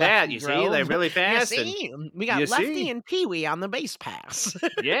talking like that. Lefty You see, they're Grove. really You fast, and see? We got you Lefty see, and Pee Wee on the base pass.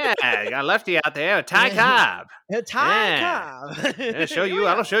 yeah, you got a lefty out there, Ty Cobb. Ty Yeah, Cobb. yeah, show Here we you.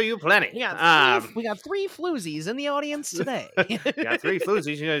 I'll go. show you plenty. We got three floozies in the audience today. Got three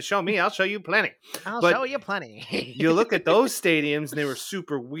floozies. You're gonna show me. I'll show you plenty. I'll But show you plenty. you look at those stadiums, and they were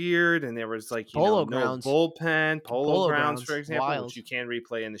super weird, and there was like Polo no grounds. bullpen, polo Polo grounds, for grounds. example, which Wild. you can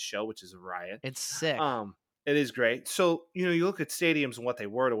replay in the show, which is a riot. It's sick. It is great. So you look at stadiums and what they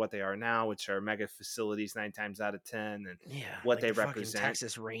were to what they are now, which are mega facilities 9 times out of 10, and Yeah, what like they the fucking represent.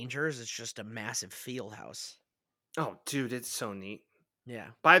 Texas Rangers. It's just a massive field house. Oh, dude, it's so neat. Yeah.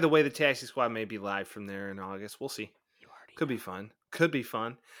 By the way, the Taxi Squad may be live from there in August. We'll see. You already Could be know. fun. Could be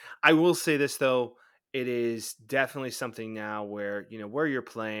fun. I will say this though, it is definitely something now where where you're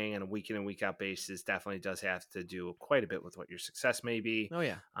playing on a week in and week out basis definitely does have to do quite a bit with what your success may be. Oh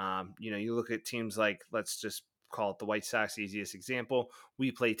yeah. You look at teams like, let's just call it the White Sox, easiest example.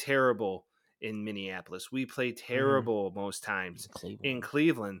 We play terrible in Minneapolis. We play terrible most times in Cleveland.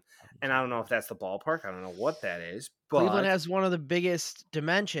 Cleveland. And I don't know if that's the ballpark. I don't know what that is, Cleveland but has one of the biggest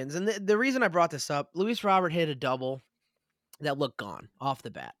dimensions. And the reason I brought this up, Luis Robert hit a double that looked gone off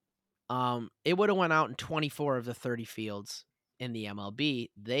the bat. It would have went out in 24 of the 30 fields in the MLB.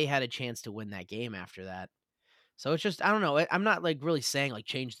 They had a chance to win that game after that. So it's just, I don't know. I'm not like really saying like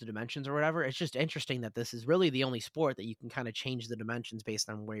change the dimensions or whatever. It's just interesting that this is really the only sport that you can kind of change the dimensions based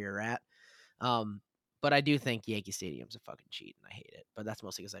on where you're at. But I do think Yankee Stadium's a fucking cheat and I hate it. But that's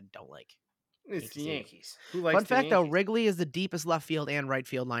mostly because I don't like it's Yankee the Stadium. Yankees. Who likes Fun the fact though, Yankees? Wrigley is the deepest left field and right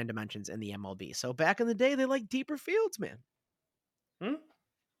field line dimensions in the MLB. So back in the day, they liked deeper fields, man.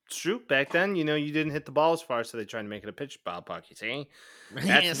 It's true. Back then, you didn't hit the ball as far, so they tried to make it a pitch ballpark. You see, that's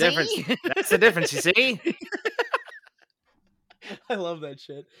Yeah, the difference. see? That's the difference. You see? I love that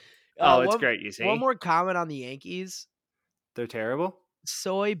shit. Oh, it's great. You One see? more comment on the Yankees. They're terrible.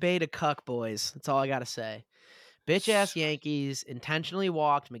 Soy beta cuck boys. That's all I gotta say. Bitch ass Yankees intentionally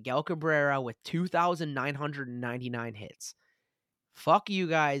walked Miguel Cabrera with 2,999 hits. Fuck you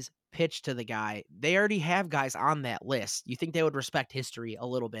guys. Pitch to the guy. They already have guys on that list. You think they would respect history a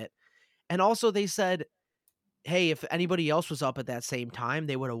little bit. And also they said, hey, if anybody else was up at that same time,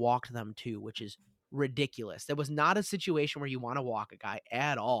 they would have walked them too, which is ridiculous. There was not a situation where you want to walk a guy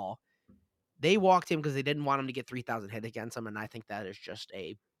at all. They walked him because they didn't want him to get 3,000 hit against him, and I think that is just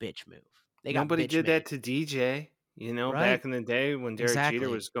a bitch move. They got Nobody bitch did made. that to DJ. Right. Back in the day when Derek Jeter Exactly.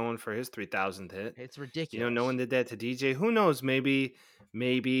 was going for his 3,000th hit. It's No one ridiculous. did that to DJ. Who knows? Maybe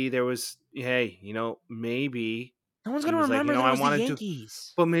there was. Hey, maybe No one's he going to was like, remember that it I was the wanted to,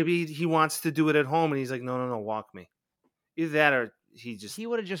 Yankees. but maybe he wants to do it at home, and he's like, no, walk me. Either that or he just, He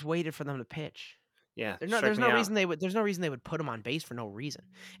would have just waited for them to pitch. yeah, There's strike no me out. reason they would put him on base for no reason.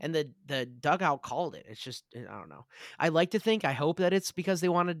 And the dugout called it. It's just, I don't know. I like to think, I hope that it's because they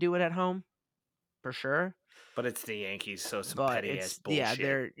want to do it at home, for sure. But it's the Yankees, so some But petty ass it's bullshit.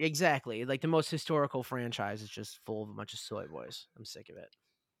 they're exactly like the most historical franchise is just full of a bunch of soy boys. I'm sick of it.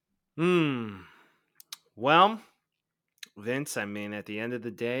 Well, Vince, I mean, at the end of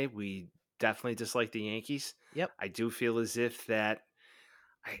the day, we definitely dislike the Yankees. Yep. I do feel as if that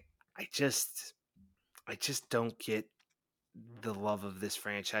I just don't get the love of this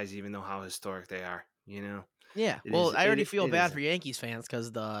franchise, even though how historic they are. Yeah. It Well, is. I already It feel it bad is. for Yankees fans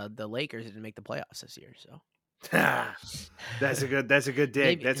because the Lakers didn't make the playoffs this year. So That's a good. That's a good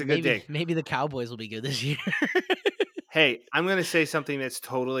dig. maybe That's a good maybe dig. maybe the Cowboys will be good this year. Hey, I'm gonna say something that's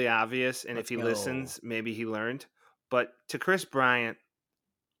totally obvious, and if Let's he go. listens, maybe he learned. But to Chris Bryant,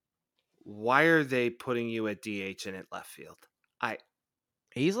 why are they putting you at DH and at left field? I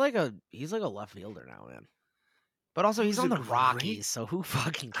He's like a left fielder now, man. But also He he's was on a the great. Rockies, so who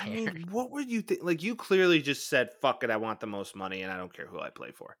fucking I cares? mean, what would you think? Like, you clearly just said, "Fuck it, I want the most money, and I don't care who I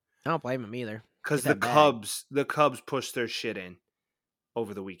play for." I don't blame him either. Get Because that bag. The Cubs pushed their shit in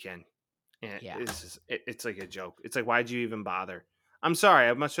over the weekend, and Yeah. it's like a joke. It's like, why'd you even bother? I'm sorry,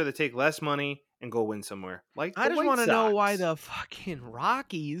 I'd much rather take less money and go win somewhere, like I the just White want to know why Sox. the fucking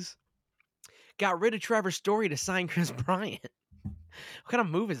Rockies got rid of Trevor Story to sign Chris Bryant. What kind of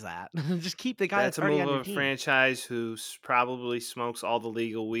move is that? Just keep the guy That's that's a already move on your of a team. franchise who probably smokes all the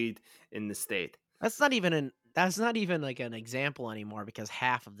legal weed in the state. That's not even like an example anymore because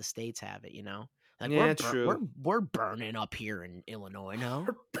half of the states have it, Like Yeah, true. we're burning up here in Illinois now.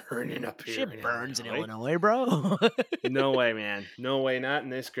 We're burning up here in Shit burns in Illinois. Illinois, bro. No way, man. No way. Not in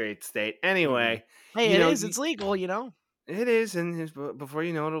this great state. Mm-mm. Anyway, Hey, you it know, is. It's legal. it is, and before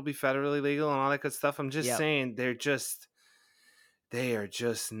you know it, it'll be federally legal and all that good stuff. I'm just Yep. saying they are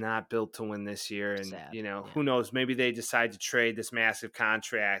just not built to win this year, and Sad. Yeah. who knows? Maybe they decide to trade this massive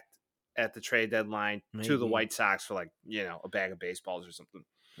contract at the trade deadline to the Maybe. White Sox for like a bag of baseballs or something.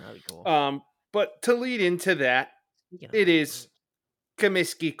 That'd be cool. But to lead into that, Speaking of it that, is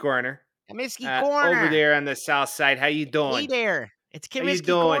Comiskey Corner Comiskey over Corner. there on the south side. How you Hey doing? there. It's How you Comiskey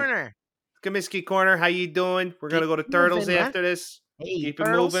doing? Corner. Comiskey Corner, how you doing? We're Keep gonna go to Turtles moving, man. after this. Hey, Keep it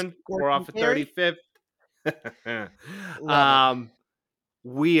turtles. moving. We're Scorpion off at Terry. 35th. Love it. um,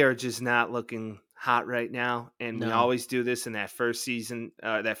 we are just not looking hot right now, and we No. always do this in that first season.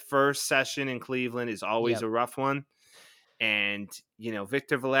 That first session in Cleveland is always Yep. a rough one. And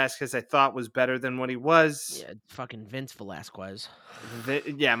Victor Velasquez, I thought was better than what he was. Yeah, fucking Vince Velasquez.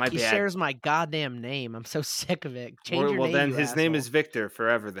 Yeah, my He bad. shares my goddamn name. I'm so sick of it. Change your Well, name, then you his name asshole. is Victor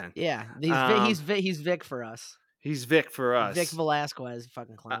forever. Then, Yeah, um, He's Vic for us. he's Vic for Vic us. Velasquez,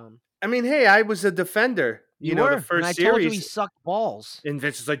 fucking Uh, clown. I mean, hey, I was a defender. You The were, and I first told you he series, sucked balls. and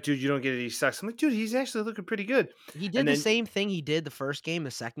Vince was like, "Dude, you don't get it. He sucks." I'm like, "Dude, he's actually looking pretty good." He And did the then same thing he did the first game,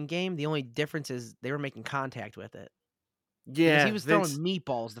 the second game. The only difference is they were making contact with it because he yeah, was throwing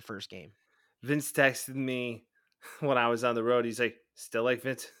meatballs the first game. Vince texted me when I was on the road. He's like, still like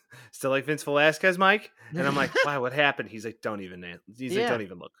Vince Velasquez, Mike." And I'm like, "Why? What happened?" He's like, "Don't even." He's like, Yeah, "Don't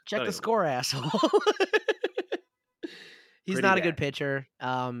even look. check Don't the even look." score, asshole. He's Pretty not a good bad. pitcher.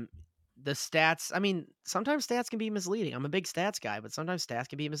 The stats, I mean, sometimes stats can be misleading. I'm a big stats guy, but sometimes stats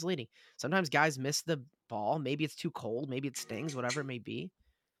can be misleading. Sometimes guys miss the ball. Maybe it's too cold. Maybe it stings, whatever it may be.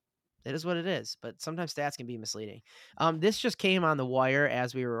 It is what it is, but sometimes stats can be misleading. This just came on the wire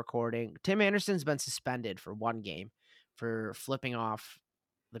as we were recording. Tim Anderson's been suspended for one game for flipping off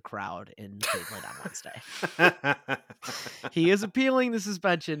the crowd in Cleveland on Wednesday. He is appealing the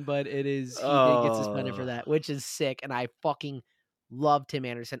suspension, but he did get suspended for Oh, that, which is sick. And I fucking love Tim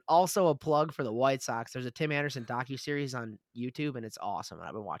Anderson. Also, a plug for the White Sox. There's a Tim Anderson docuseries on YouTube, and it's awesome. And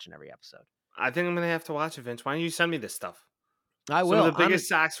I've been watching every episode. I think I'm gonna have to watch it, Vince. Why don't you send me this stuff? I Some of the will. biggest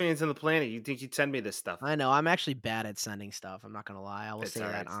Sox fans on the planet. You think you'd send me this stuff? I know. I'm actually bad at sending stuff. I'm not gonna lie. I will It's say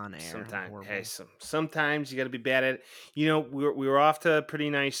all that right. on air. I'm Sometimes, hey, horrible. sometimes you got to be bad at it. We were off to a pretty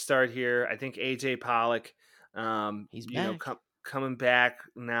nice start here. I think AJ Pollock, He's back. coming back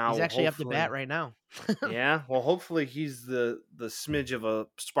He's now. actually up to bat Hopefully, right now. yeah. Well, hopefully he's the smidge of a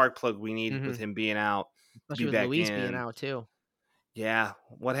spark plug we need with Hmm. him being out to be Especially with back Luis being in. out too. Yeah.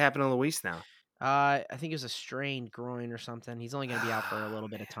 What happened to Luis now? I think it was a strained groin or something. He's only gonna be out for a little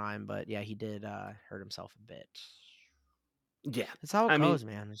bit of time, but yeah, he did hurt himself a bit. Yeah. That's how it I mean, goes,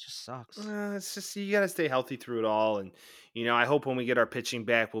 man. It just sucks. it's just you got to stay healthy through it all, and I hope when we get our pitching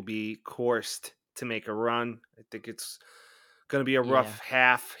back, we'll be coursed to make a run. I think it's going to be a Yeah, rough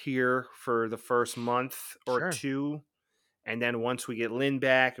half here for the first month or sure. two, and then once we get Lynn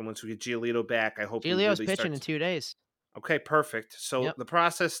back and once we get Giolito back, I hope we Giolito's really pitching start. in 2 days. Okay, perfect. So Yep. the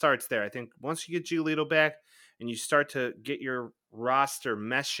process starts there. I think once you get Giolito back and you start to get your roster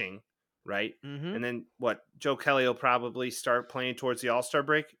meshing, right? Mm-hmm. And then what? Joe Kelly will probably start playing towards the All-Star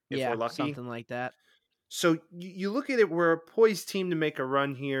break if we're Yeah, lucky. something like that. So you look at it, we're a poised team to make a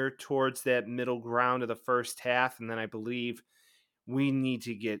run here towards that middle ground of the first half. And then I believe we need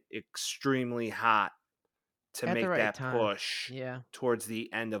to get extremely hot to At the make right that time. push Yeah. towards the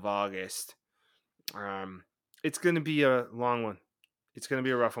end of August. It's going to be a long one. It's going to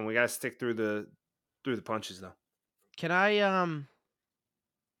be a rough one. We got to stick through the punches, though. Can I I'm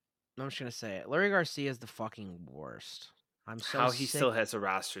just gonna say it. Larry Garcia is the fucking worst. I'm so How he sick. still has a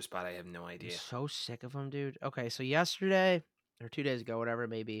roster spot, I have no I'm idea. so sick of him, dude. Okay, so yesterday or 2 days ago, whatever it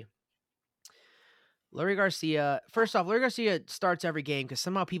may be, Larry Garcia. First off, Larry Garcia starts every game because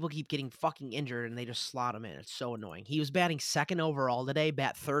somehow people keep getting fucking injured and they just slot him in. It's so annoying. He was batting second overall today,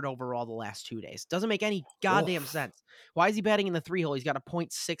 bat third overall the last 2 days. Doesn't make any goddamn Oof. sense. Why is he batting in the 3 hole? He's got a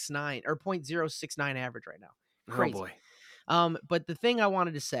 .69 or .069 average right now. Oh Crazy. boy. But the thing I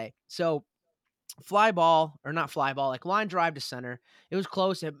wanted to say, so fly ball or not fly ball, like line drive to center. It was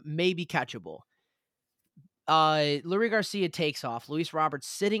close. It may be catchable. Larry Garcia takes off. Luis Roberts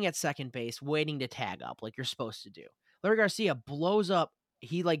sitting at second base, waiting to tag up like you're supposed to do. Larry Garcia blows up.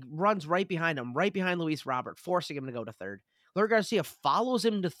 He like runs right behind him, right behind Luis Robert, forcing him to go to third. Larry Garcia follows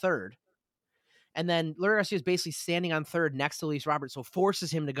him to third. And then Larry Garcia is basically standing on third next to Luis Robert, so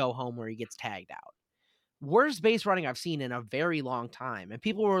forces him to go home where he gets tagged out. Worst base running I've seen in a very long time. And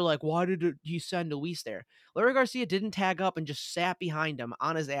people were like, why did you send Luis there? Larry Garcia didn't tag up and just sat behind him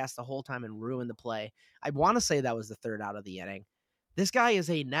on his ass the whole time and ruined the play. I want to say that was the third out of the inning. This guy is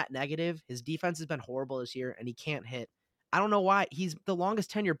a net negative. His defense has been horrible this year, and he can't hit. I don't know why. He's the longest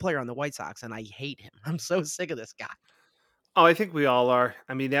tenured player on the White Sox, and I hate him. I'm so sick of this guy. Oh, I think we all are.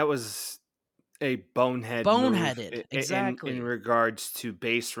 I mean, that was a bonehead move Boneheaded. in Exactly. regards to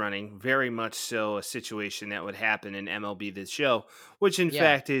base running. Very much so a situation that would happen in MLB The Show, which in Yeah.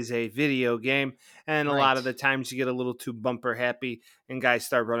 fact is a video game. And a lot Right. of the times you get a little too bumper happy and guys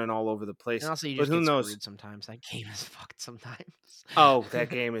start running all over the And place. also, you But just who get knows? screwed sometimes. That game is fucked sometimes. Oh, that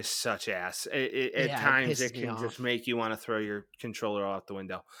game is such ass. At Yeah, it times, pisses it me can just off. make you want to throw your controller out the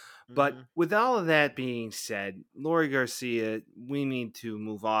window. But Mhm. with all of that being said, Lori Garcia, we need to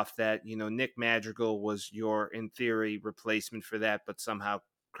move off that. You know, Nick Madrigal was your, in theory, replacement for that, but somehow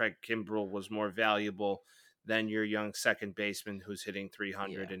Craig Kimbrell was more valuable than your young second baseman who's hitting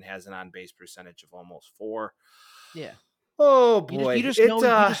 300 Yeah. and has an on base percentage of almost 4. Yeah. Oh You just you boy, just know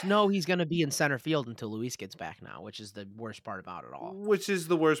you just know he's gonna be in center field until Luis gets back now, which is the worst part about it all. which is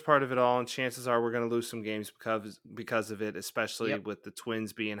the worst part of it all, and chances are we're going to lose some games because of it, especially Yep. with the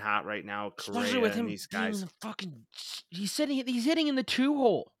Twins being hot right now, Especially Correa with and him these being in guys. the fucking he's hitting in the 2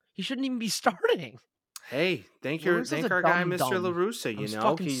 hole. He shouldn't even be starting. Hey, Larusa's a thank our guy dumb Mr. dumb. LaRussa. I'm You know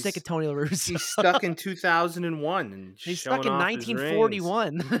fucking sick of Tony La he's stuck in 2001 and He's stuck showing in off his rings.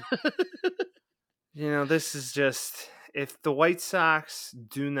 1941. You know, this is just, if the White Sox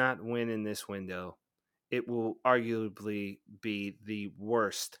do not win in this window, it will arguably be the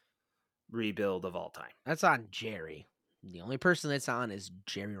worst rebuild of all time. That's on Jerry. The only person that's on is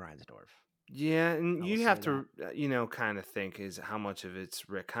Jerry Reinsdorf. Yeah, and I will you say have that. to, kind of think is how much of it's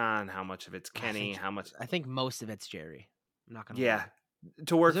Rick Hahn, how much of it's Kenny, how much. I think most of it's Jerry. I'm not gonna Yeah, lie. to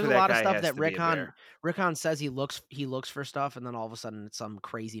 'Cause work there's for a that lot of guy stuff has that to be a bear. Rick Hahn says he looks for stuff, and then all of a sudden some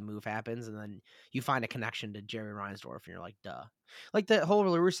crazy move happens, and then you find a connection to Jerry Reinsdorf, and you're like, duh. Like the whole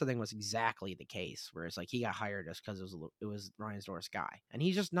La Russa thing was exactly the case, where it's like he got hired just because it was Reinsdorf's guy, and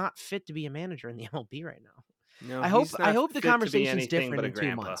he's just not fit to be a manager in the MLB right now. No, he's I not hope the fit to be conversation's anything but different a in 2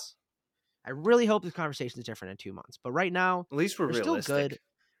 grandpa. months. I really hope the conversation's different in 2 months. But right now, At least we're they're still good. realistic.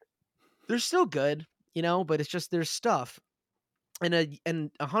 They're still good, but it's just there's stuff in a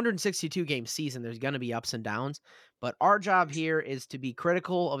 162 game season, there's going to be ups and downs, but our job here is to be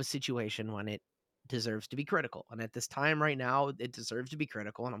critical of a situation when it deserves to be critical. And at this time right now, it deserves to be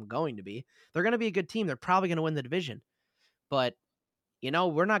critical, and I'm going to be. They're going to be a good team. They're probably going to win the division. But,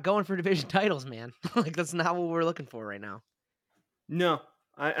 we're not going for division titles, man. Like that's not what we're looking for right now. No,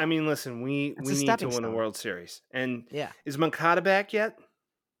 I mean, listen, we It's a need to stepping win a stone. World Series. And Yeah. is Moncada back yet?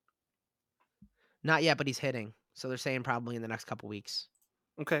 Not yet, but he's hitting. So they're saying probably in the next couple weeks.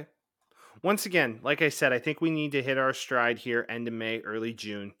 Okay. Once again, like I said, I think we need to hit our stride here end of May, early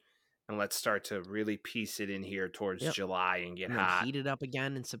June, and let's start to really piece it in here towards Yep. July and get And then hot. heat it up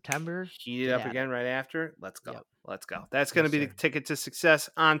again in September. Heat it Get up at it. again right after. Let's go. Yep. Let's go. That's going to Yes, be sir. the ticket to success.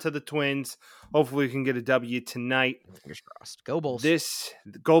 On to the Twins. Hopefully, we can get a W tonight. Fingers crossed. Go Bulls.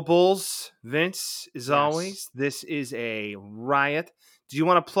 Go Bulls, Vince, as Yes. always. This is a riot. Do you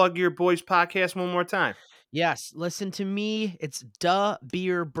want to plug your boys' podcast one more time? Yes, listen to me. It's Da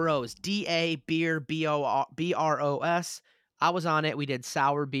Beer Bros. DA Beer BROS. I was on it. We did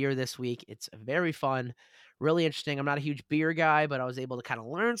sour beer this week. It's very fun, really interesting. I'm not a huge beer guy, but I was able to kind of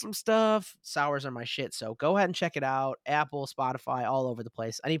learn some stuff. Sours are my shit, so go ahead and check it out. Apple, Spotify, all over the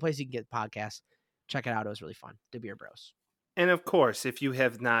place. Any place you can get podcasts, check it out. It was really fun. Da Beer Bros. And of course, if you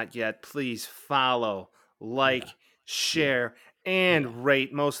have not yet, please follow, like, Yeah. share, and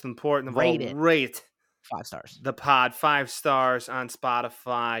rate. Most important of all, Rate it. rate 5 stars. the pod 5 stars on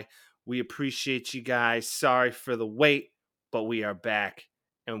Spotify. We appreciate you guys. Sorry for the wait, but we are back,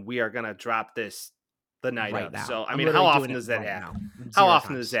 and we are gonna drop this the night right of. now. So, I I'm mean, how literally doing often it does that right happen? now. How 0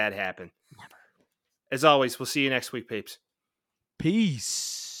 often does times. that happen? Never. As always, we'll see you next week, peeps.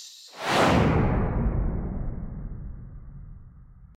 Peace.